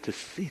going to get to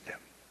see them,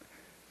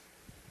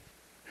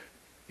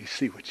 you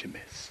see what you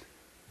miss.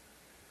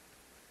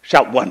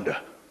 Shout wonder.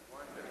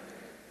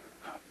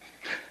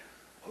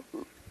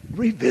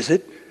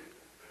 Revisit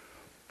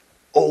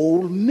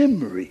old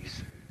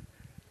memories.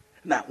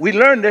 Now, we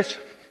learned this.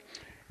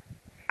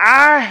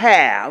 I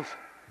have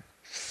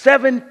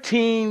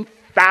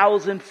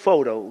 17,000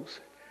 photos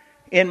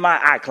in my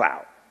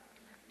iCloud.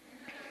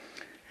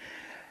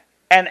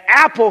 And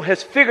Apple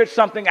has figured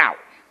something out.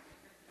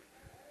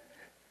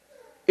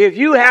 If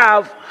you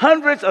have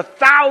hundreds of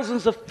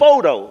thousands of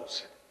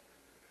photos,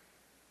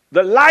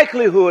 the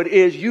likelihood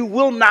is you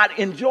will not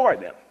enjoy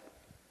them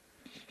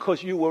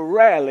because you will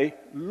rarely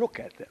look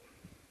at them.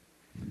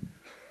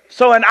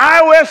 So in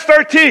iOS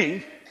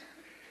 13,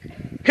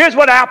 here's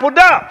what Apple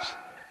does.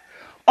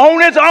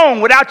 On its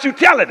own, without you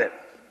telling it,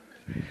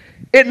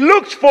 it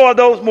looks for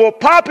those more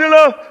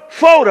popular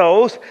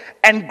photos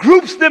and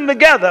groups them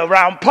together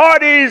around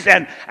parties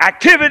and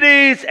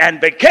activities and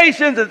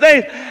vacations and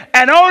things.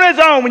 And on its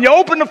own, when you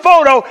open the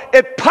photo,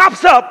 it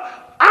pops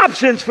up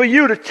options for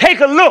you to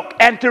take a look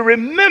and to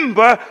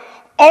remember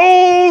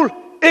old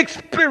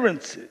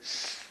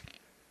experiences.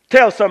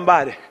 Tell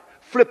somebody,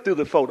 flip through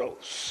the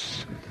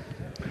photos.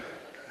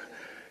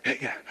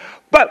 Yeah.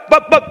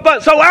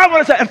 But so I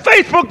want to say, and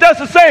Facebook does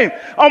the same.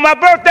 On my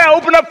birthday, I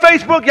opened up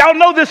Facebook. Y'all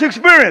know this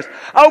experience.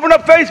 I opened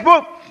up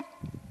Facebook,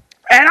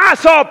 and I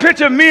saw a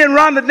picture of me and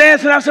Rhonda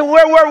dancing. I said,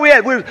 where were we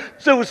at? We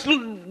was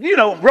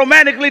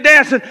romantically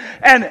dancing,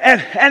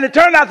 and it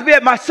turned out to be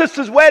at my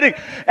sister's wedding,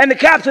 and the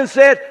caption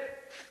said,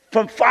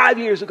 from 5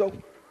 years ago.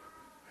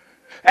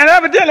 And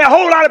evidently a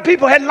whole lot of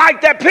people had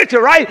liked that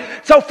picture, right?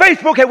 So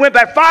Facebook had went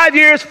back 5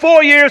 years,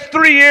 4 years,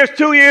 3 years,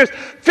 2 years,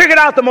 figured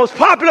out the most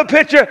popular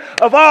picture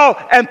of all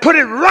and put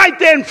it right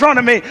there in front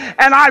of me.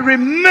 And I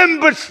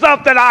remembered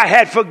stuff that I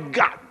had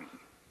forgotten.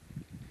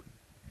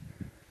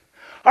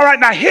 All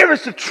right, now here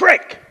is the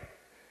trick.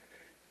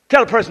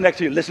 Tell the person next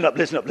to you, listen up,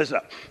 listen up, listen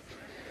up.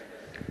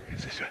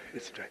 It's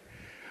the trick.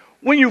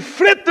 When you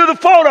flip through the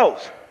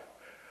photos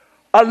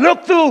or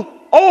look through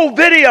old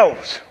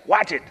videos,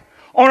 watch it.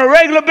 On a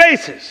regular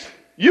basis,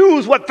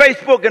 use what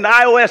Facebook and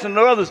iOS and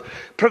the others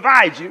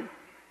provide you.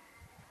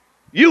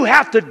 You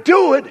have to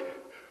do it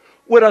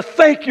with a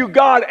thank you,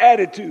 God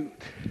attitude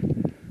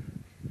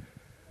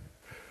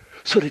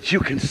so that you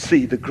can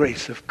see the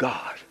grace of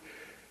God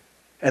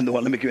And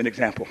let me give you an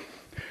example.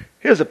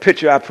 Here's a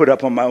picture I put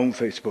up on my own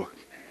Facebook.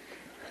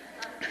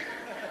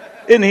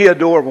 Isn't he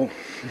adorable?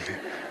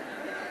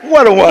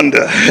 What a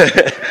wonder.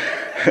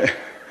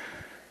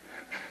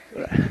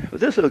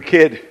 This little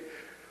kid,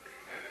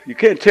 you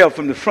can't tell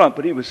from the front,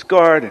 but he was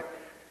scarred.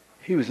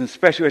 He was in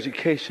special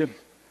education.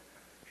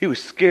 He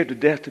was scared to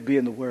death to be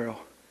in the world.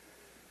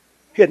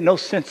 He had no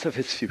sense of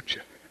his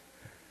future.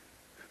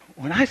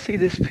 When I see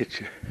this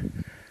picture,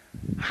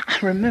 I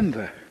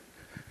remember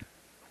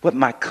what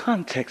my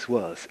context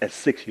was at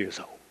 6 years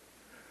old.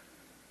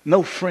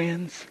 No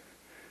friends.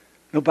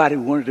 Nobody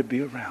wanted to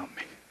be around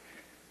me.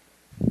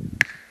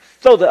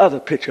 Throw the other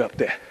picture up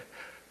there.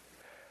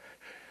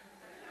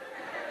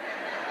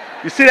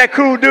 You see that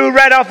cool dude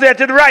right off there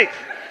to the right?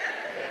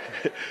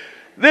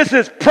 This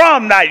is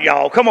prom night,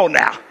 y'all. Come on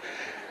now.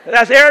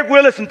 That's Eric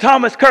Willis and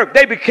Thomas Kirk.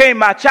 They became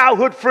my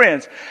childhood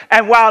friends.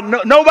 And while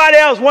nobody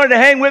else wanted to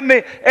hang with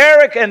me,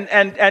 Eric and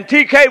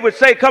TK would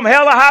say, come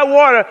hell or high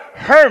water,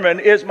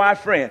 Hurmon is my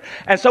friend.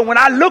 And so when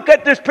I look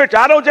at this picture,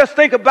 I don't just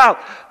think about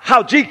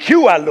how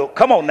GQ I look.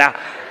 Come on now.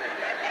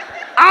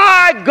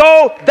 I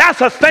go, that's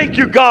a thank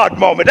you God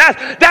moment.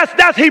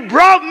 That's he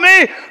brought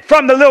me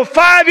from the little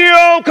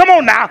 5-year-old, come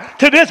on now,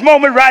 to this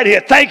moment right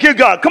here. Thank you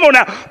God. Come on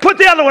now. Put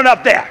the other one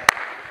up there.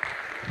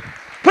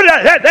 Put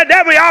it,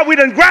 there we are. We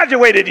done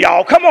graduated,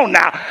 y'all. Come on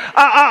now.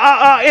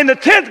 In the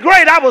 10th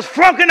grade, I was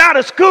flunking out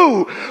of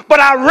school, but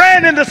I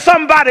ran into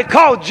somebody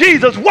called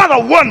Jesus. What a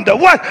wonder.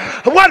 What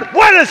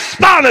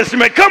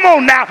astonishment. Come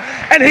on now.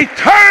 And he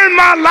turned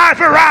my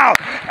life around.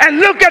 And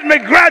look at me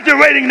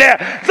graduating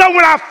there. So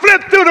when I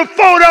flip through the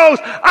photos,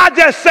 I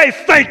just say,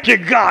 thank you,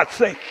 God.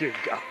 Thank you,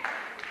 God.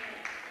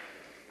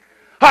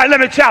 All right,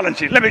 let me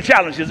challenge you.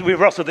 As we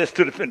wrestle this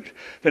to the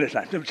finish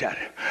line. Let me challenge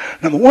you.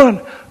 Number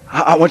one,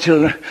 I want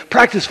you to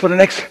practice for the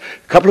next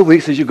couple of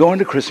weeks as you go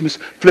into Christmas,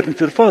 flipping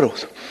through the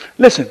photos.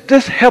 Listen,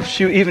 this helps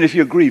you even if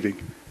you're grieving.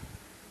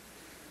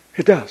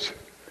 It does.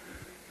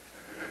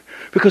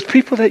 Because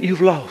people that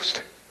you've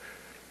lost,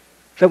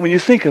 that when you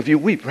think of, you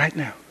weep right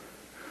now.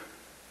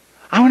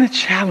 I want to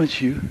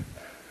challenge you,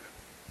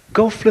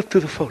 go flip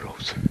through the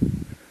photos.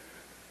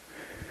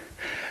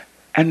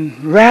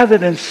 And rather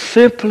than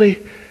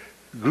simply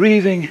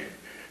grieving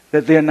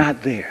that they're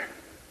not there,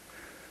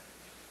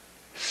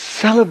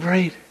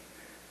 celebrate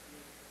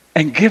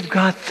and give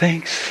God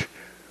thanks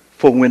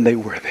for when they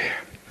were there.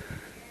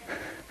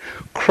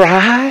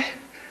 Cry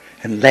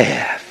and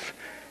laugh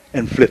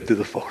and flip through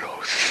the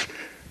photos.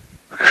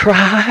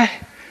 Cry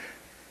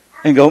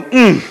and go,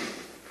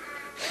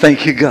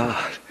 thank you,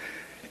 God,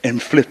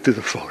 and flip through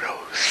the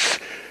photos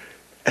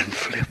and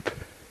flip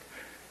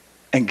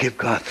and give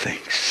God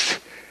thanks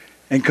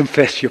and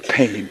confess your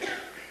pain.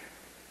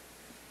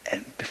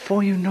 And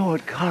before you know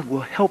it, God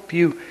will help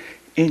you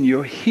in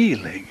your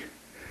healing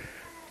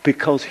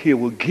because he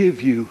will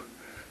give you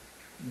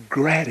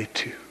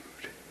gratitude.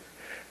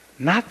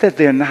 Not that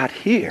they're not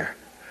here,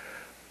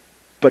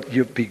 but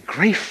you'll be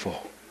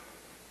grateful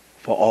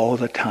for all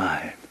the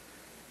time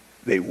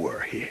they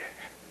were here.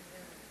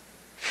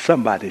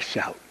 Somebody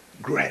shout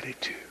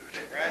gratitude.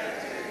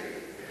 Gratitude.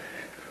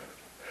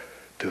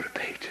 Through the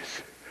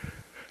pages.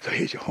 So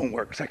here's your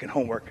homework, second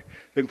homework.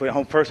 Looking for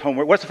your first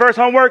homework. What's the first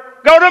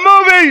homework? Go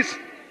to movies.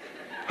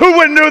 Who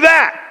wouldn't do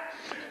that?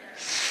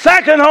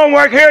 Second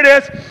homework, here it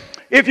is.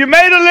 If you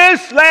made a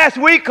list last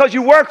week because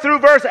you worked through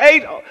verse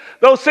 8,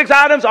 those 6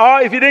 items,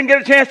 or if you didn't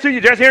get a chance to,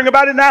 you're just hearing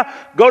about it now,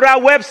 go to our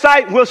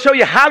website. We'll show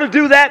you how to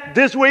do that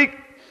this week.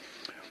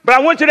 But I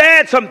want you to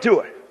add something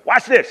to it.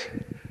 Watch this.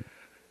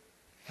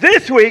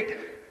 This week,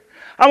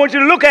 I want you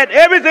to look at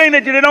everything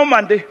that you did on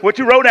Monday, what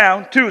you wrote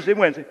down, Tuesday,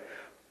 Wednesday.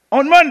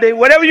 On Monday,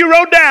 whatever you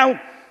wrote down,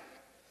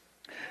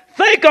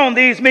 think on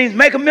these means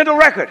make a mental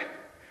record.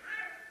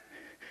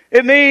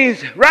 It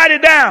means write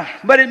it down,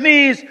 but it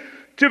means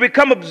to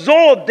become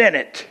absorbed in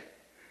it.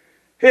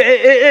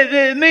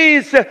 It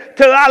means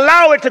to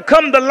allow it to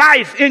come to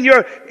life in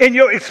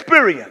your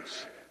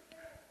experience.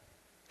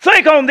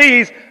 Think on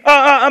these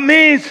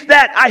means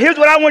that here's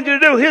what I want you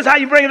to do. Here's how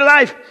you bring it to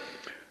life.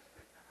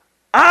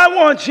 I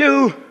want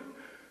you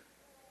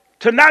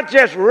to not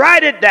just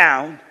write it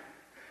down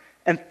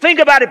and think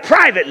about it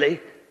privately,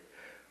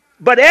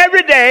 but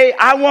every day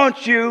I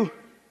want you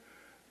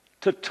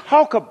to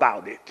talk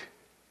about it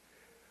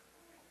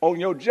on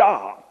your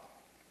job.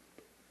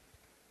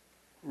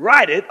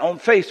 Write it on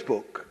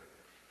Facebook.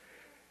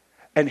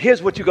 And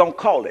here's what you're going to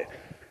call it.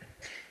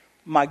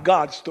 My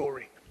God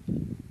story.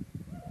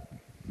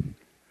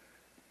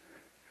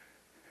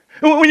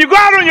 When you go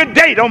out on your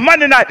date on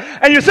Monday night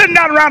and you're sitting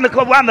down around the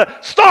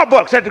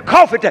Starbucks at the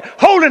coffee table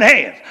holding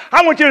hands,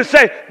 I want you to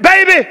say,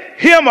 baby,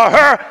 him or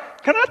her,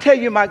 can I tell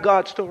you my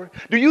God story?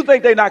 Do you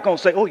think they're not going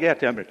to say, oh yeah,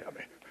 tell me.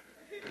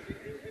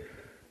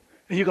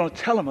 And you're going to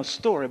tell them a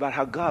story about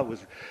how God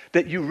was,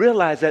 that you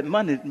realize that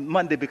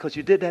Monday because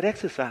you did that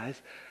exercise,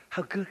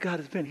 how good God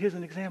has been. Here's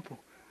an example.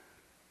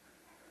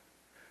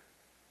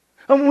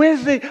 On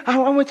Wednesday, I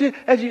want you,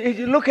 as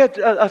you look at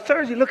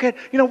Thursday, look at,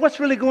 what's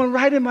really going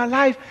right in my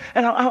life.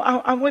 And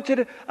I want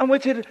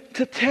you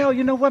to tell,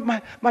 what,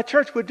 my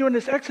church, we're doing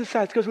this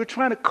exercise because we're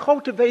trying to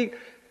cultivate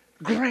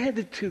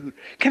gratitude.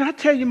 Can I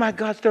tell you my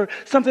God story?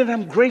 Something that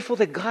I'm grateful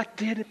that God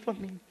did it for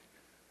me.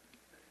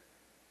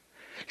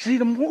 See,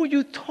 the more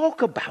you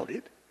talk about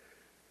it,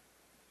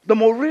 the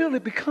more real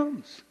it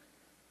becomes.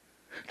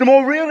 The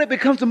more real it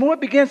becomes, the more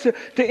it begins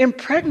to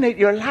impregnate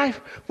your life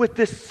with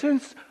this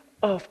sense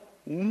of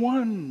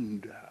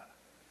wonder.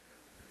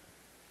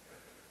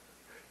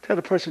 Tell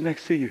the person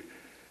next to you,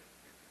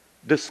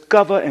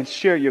 discover and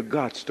share your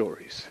God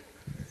stories.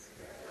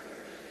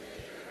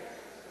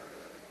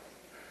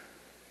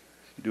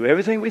 Do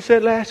everything we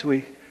said last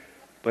week,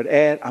 but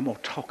add, I'm going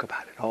to talk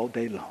about it all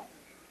day long.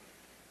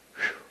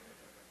 Whew.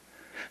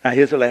 Now,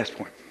 here's the last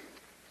point.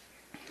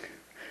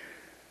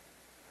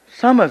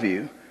 Some of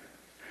you,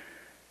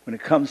 when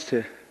it comes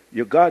to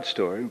your God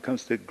story, when it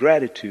comes to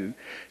gratitude,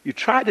 you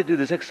tried to do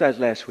this exercise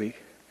last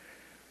week,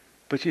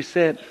 but you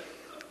said,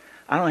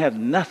 I don't have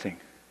nothing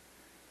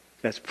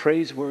that's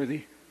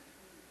praiseworthy.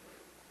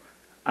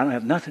 I don't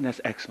have nothing that's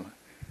excellent.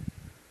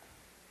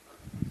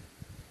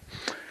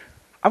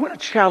 I want to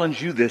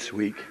challenge you this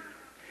week.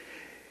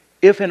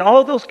 If in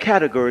all those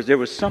categories there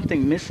was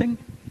something missing,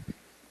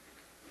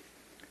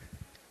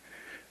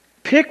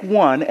 pick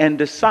one and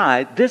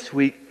decide this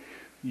week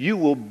you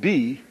will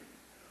be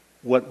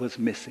what was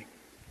missing.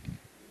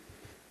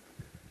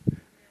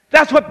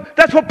 That's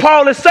what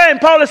Paul is saying.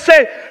 Paul is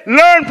saying,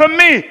 learn from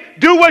me.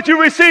 Do what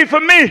you receive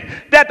from me.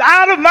 That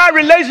out of my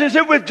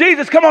relationship with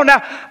Jesus, come on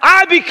now,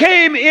 I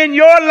became in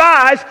your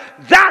lives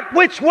that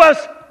which was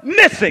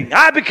missing.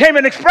 I became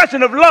an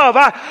expression of love.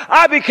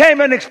 I became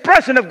an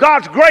expression of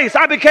God's grace.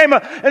 I became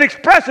an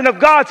expression of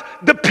God's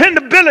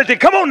dependability.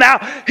 Come on now.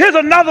 Here's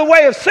another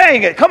way of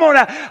saying it. Come on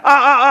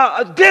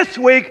now. This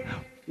week,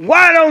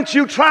 why don't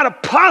you try to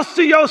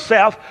posture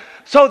yourself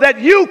so that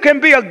you can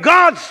be a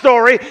God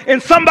story in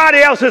somebody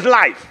else's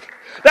life?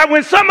 That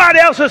when somebody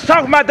else is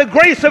talking about the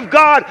grace of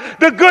God,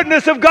 the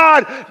goodness of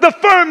God, the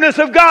firmness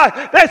of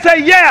God, they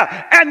say,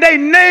 yeah, and they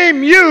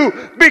name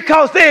you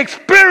because they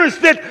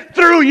experienced it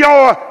through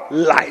your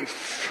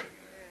life.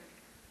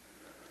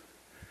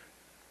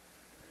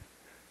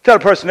 Tell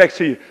the person next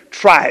to you,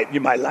 try it, you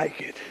might like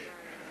it.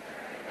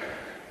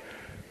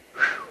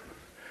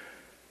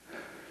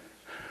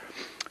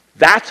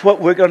 That's what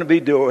we're going to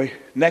be doing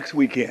next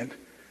weekend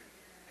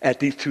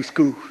at these two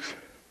schools.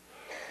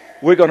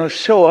 We're going to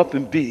show up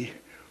and be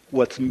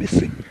what's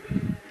missing.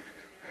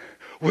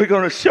 We're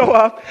going to show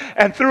up,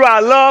 and through our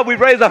love, we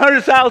raise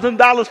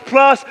 $100,000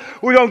 plus.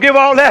 We're going to give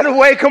all that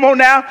away. Come on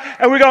now,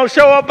 and we're going to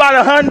show up by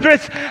the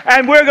hundreds,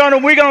 and we're going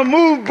to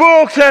move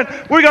books, and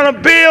we're going to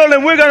build,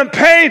 and we're going to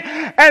paint.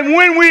 And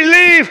when we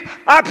leave,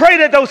 I pray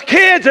that those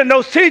kids and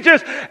those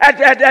teachers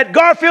at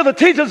Garfield, the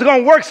teachers are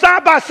going to work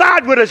side by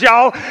side with us,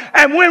 y'all.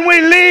 And when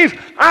we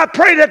leave, I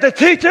pray that the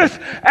teachers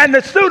and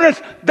the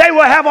students, they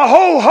will have a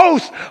whole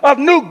host of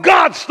new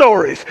God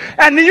stories,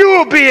 and you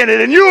will be in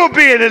it, and you will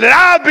be in it, and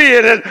I'll be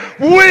in it.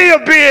 We'll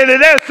be in it.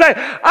 They'll say,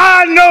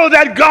 I know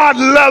that God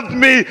loved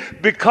me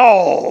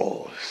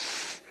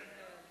because.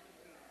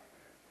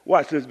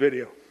 Watch this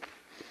video.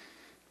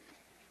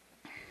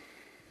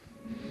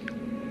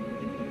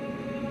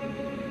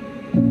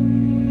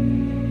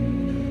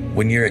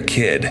 When you're a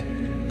kid,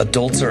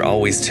 adults are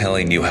always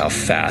telling you how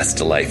fast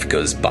life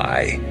goes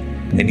by.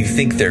 And you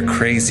think they're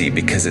crazy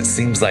because it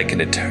seems like an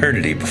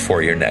eternity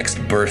before your next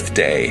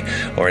birthday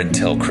or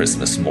until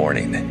Christmas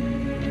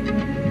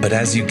morning. But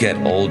as you get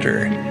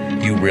older,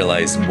 you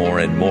realize more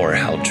and more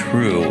how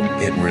true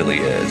it really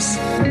is.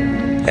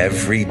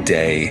 Every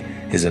day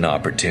is an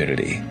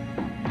opportunity,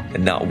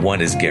 and not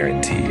one is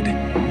guaranteed.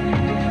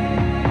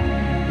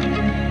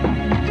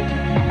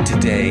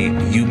 Today,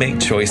 you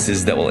make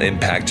choices that will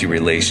impact your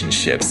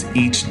relationships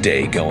each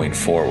day going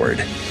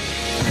forward.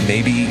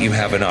 Maybe you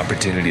have an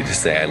opportunity to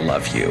say, I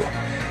love you,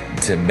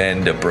 to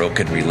mend a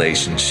broken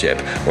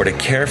relationship, or to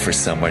care for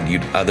someone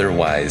you'd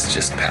otherwise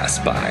just pass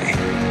by.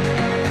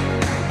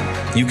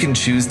 You can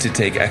choose to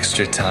take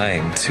extra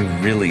time to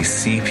really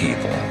see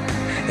people,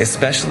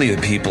 especially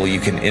the people you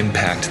can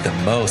impact the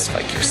most,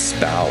 like your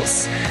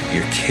spouse,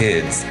 your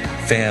kids,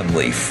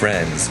 family,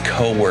 friends,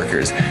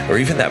 co-workers, or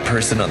even that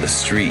person on the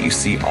street you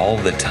see all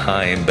the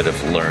time but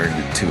have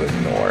learned to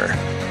ignore.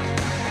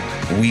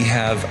 We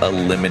have a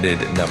limited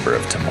number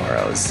of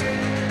tomorrows,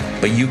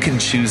 but you can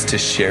choose to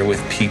share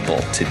with people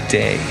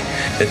today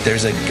that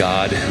there's a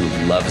God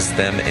who loves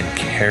them and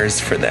cares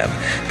for them,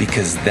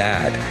 because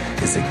that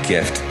is a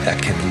gift that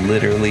can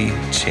literally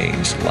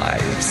change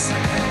lives.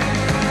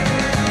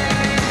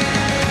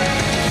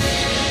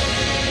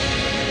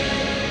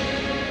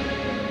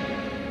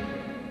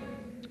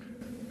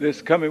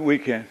 This coming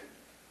weekend,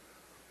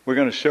 we're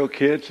going to show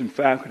kids and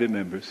faculty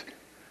members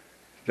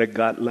that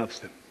God loves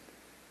them.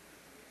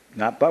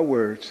 Not by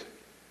words,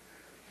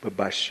 but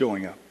by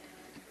showing up.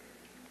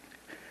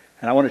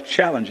 And I want to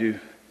challenge you.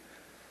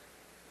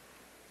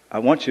 I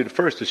want you to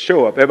first to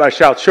show up. Everybody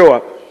shout, show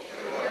up.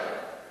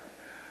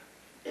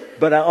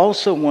 But I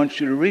also want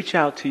you to reach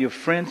out to your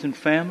friends and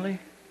family,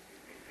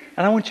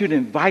 and I want you to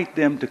invite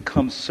them to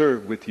come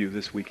serve with you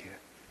this weekend.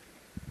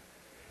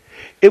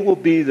 It will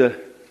be the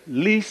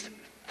least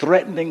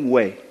threatening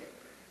way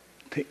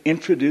to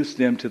introduce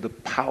them to the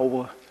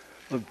power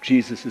of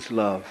Jesus'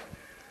 love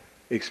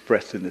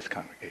expressed in this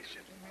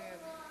congregation.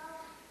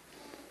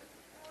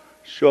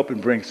 Show up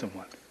and bring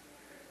someone.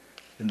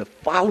 In the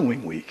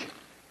following week,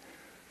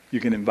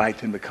 you can invite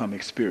them to come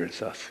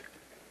experience us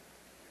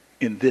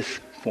in this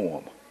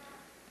form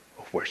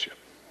of worship.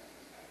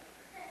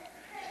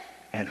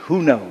 And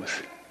who knows,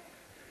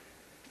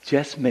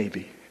 just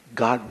maybe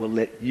God will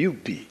let you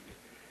be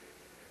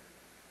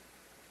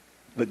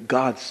the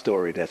God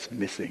story that's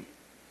missing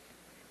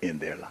in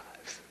their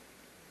lives.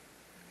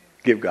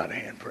 Give God a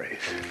hand praise.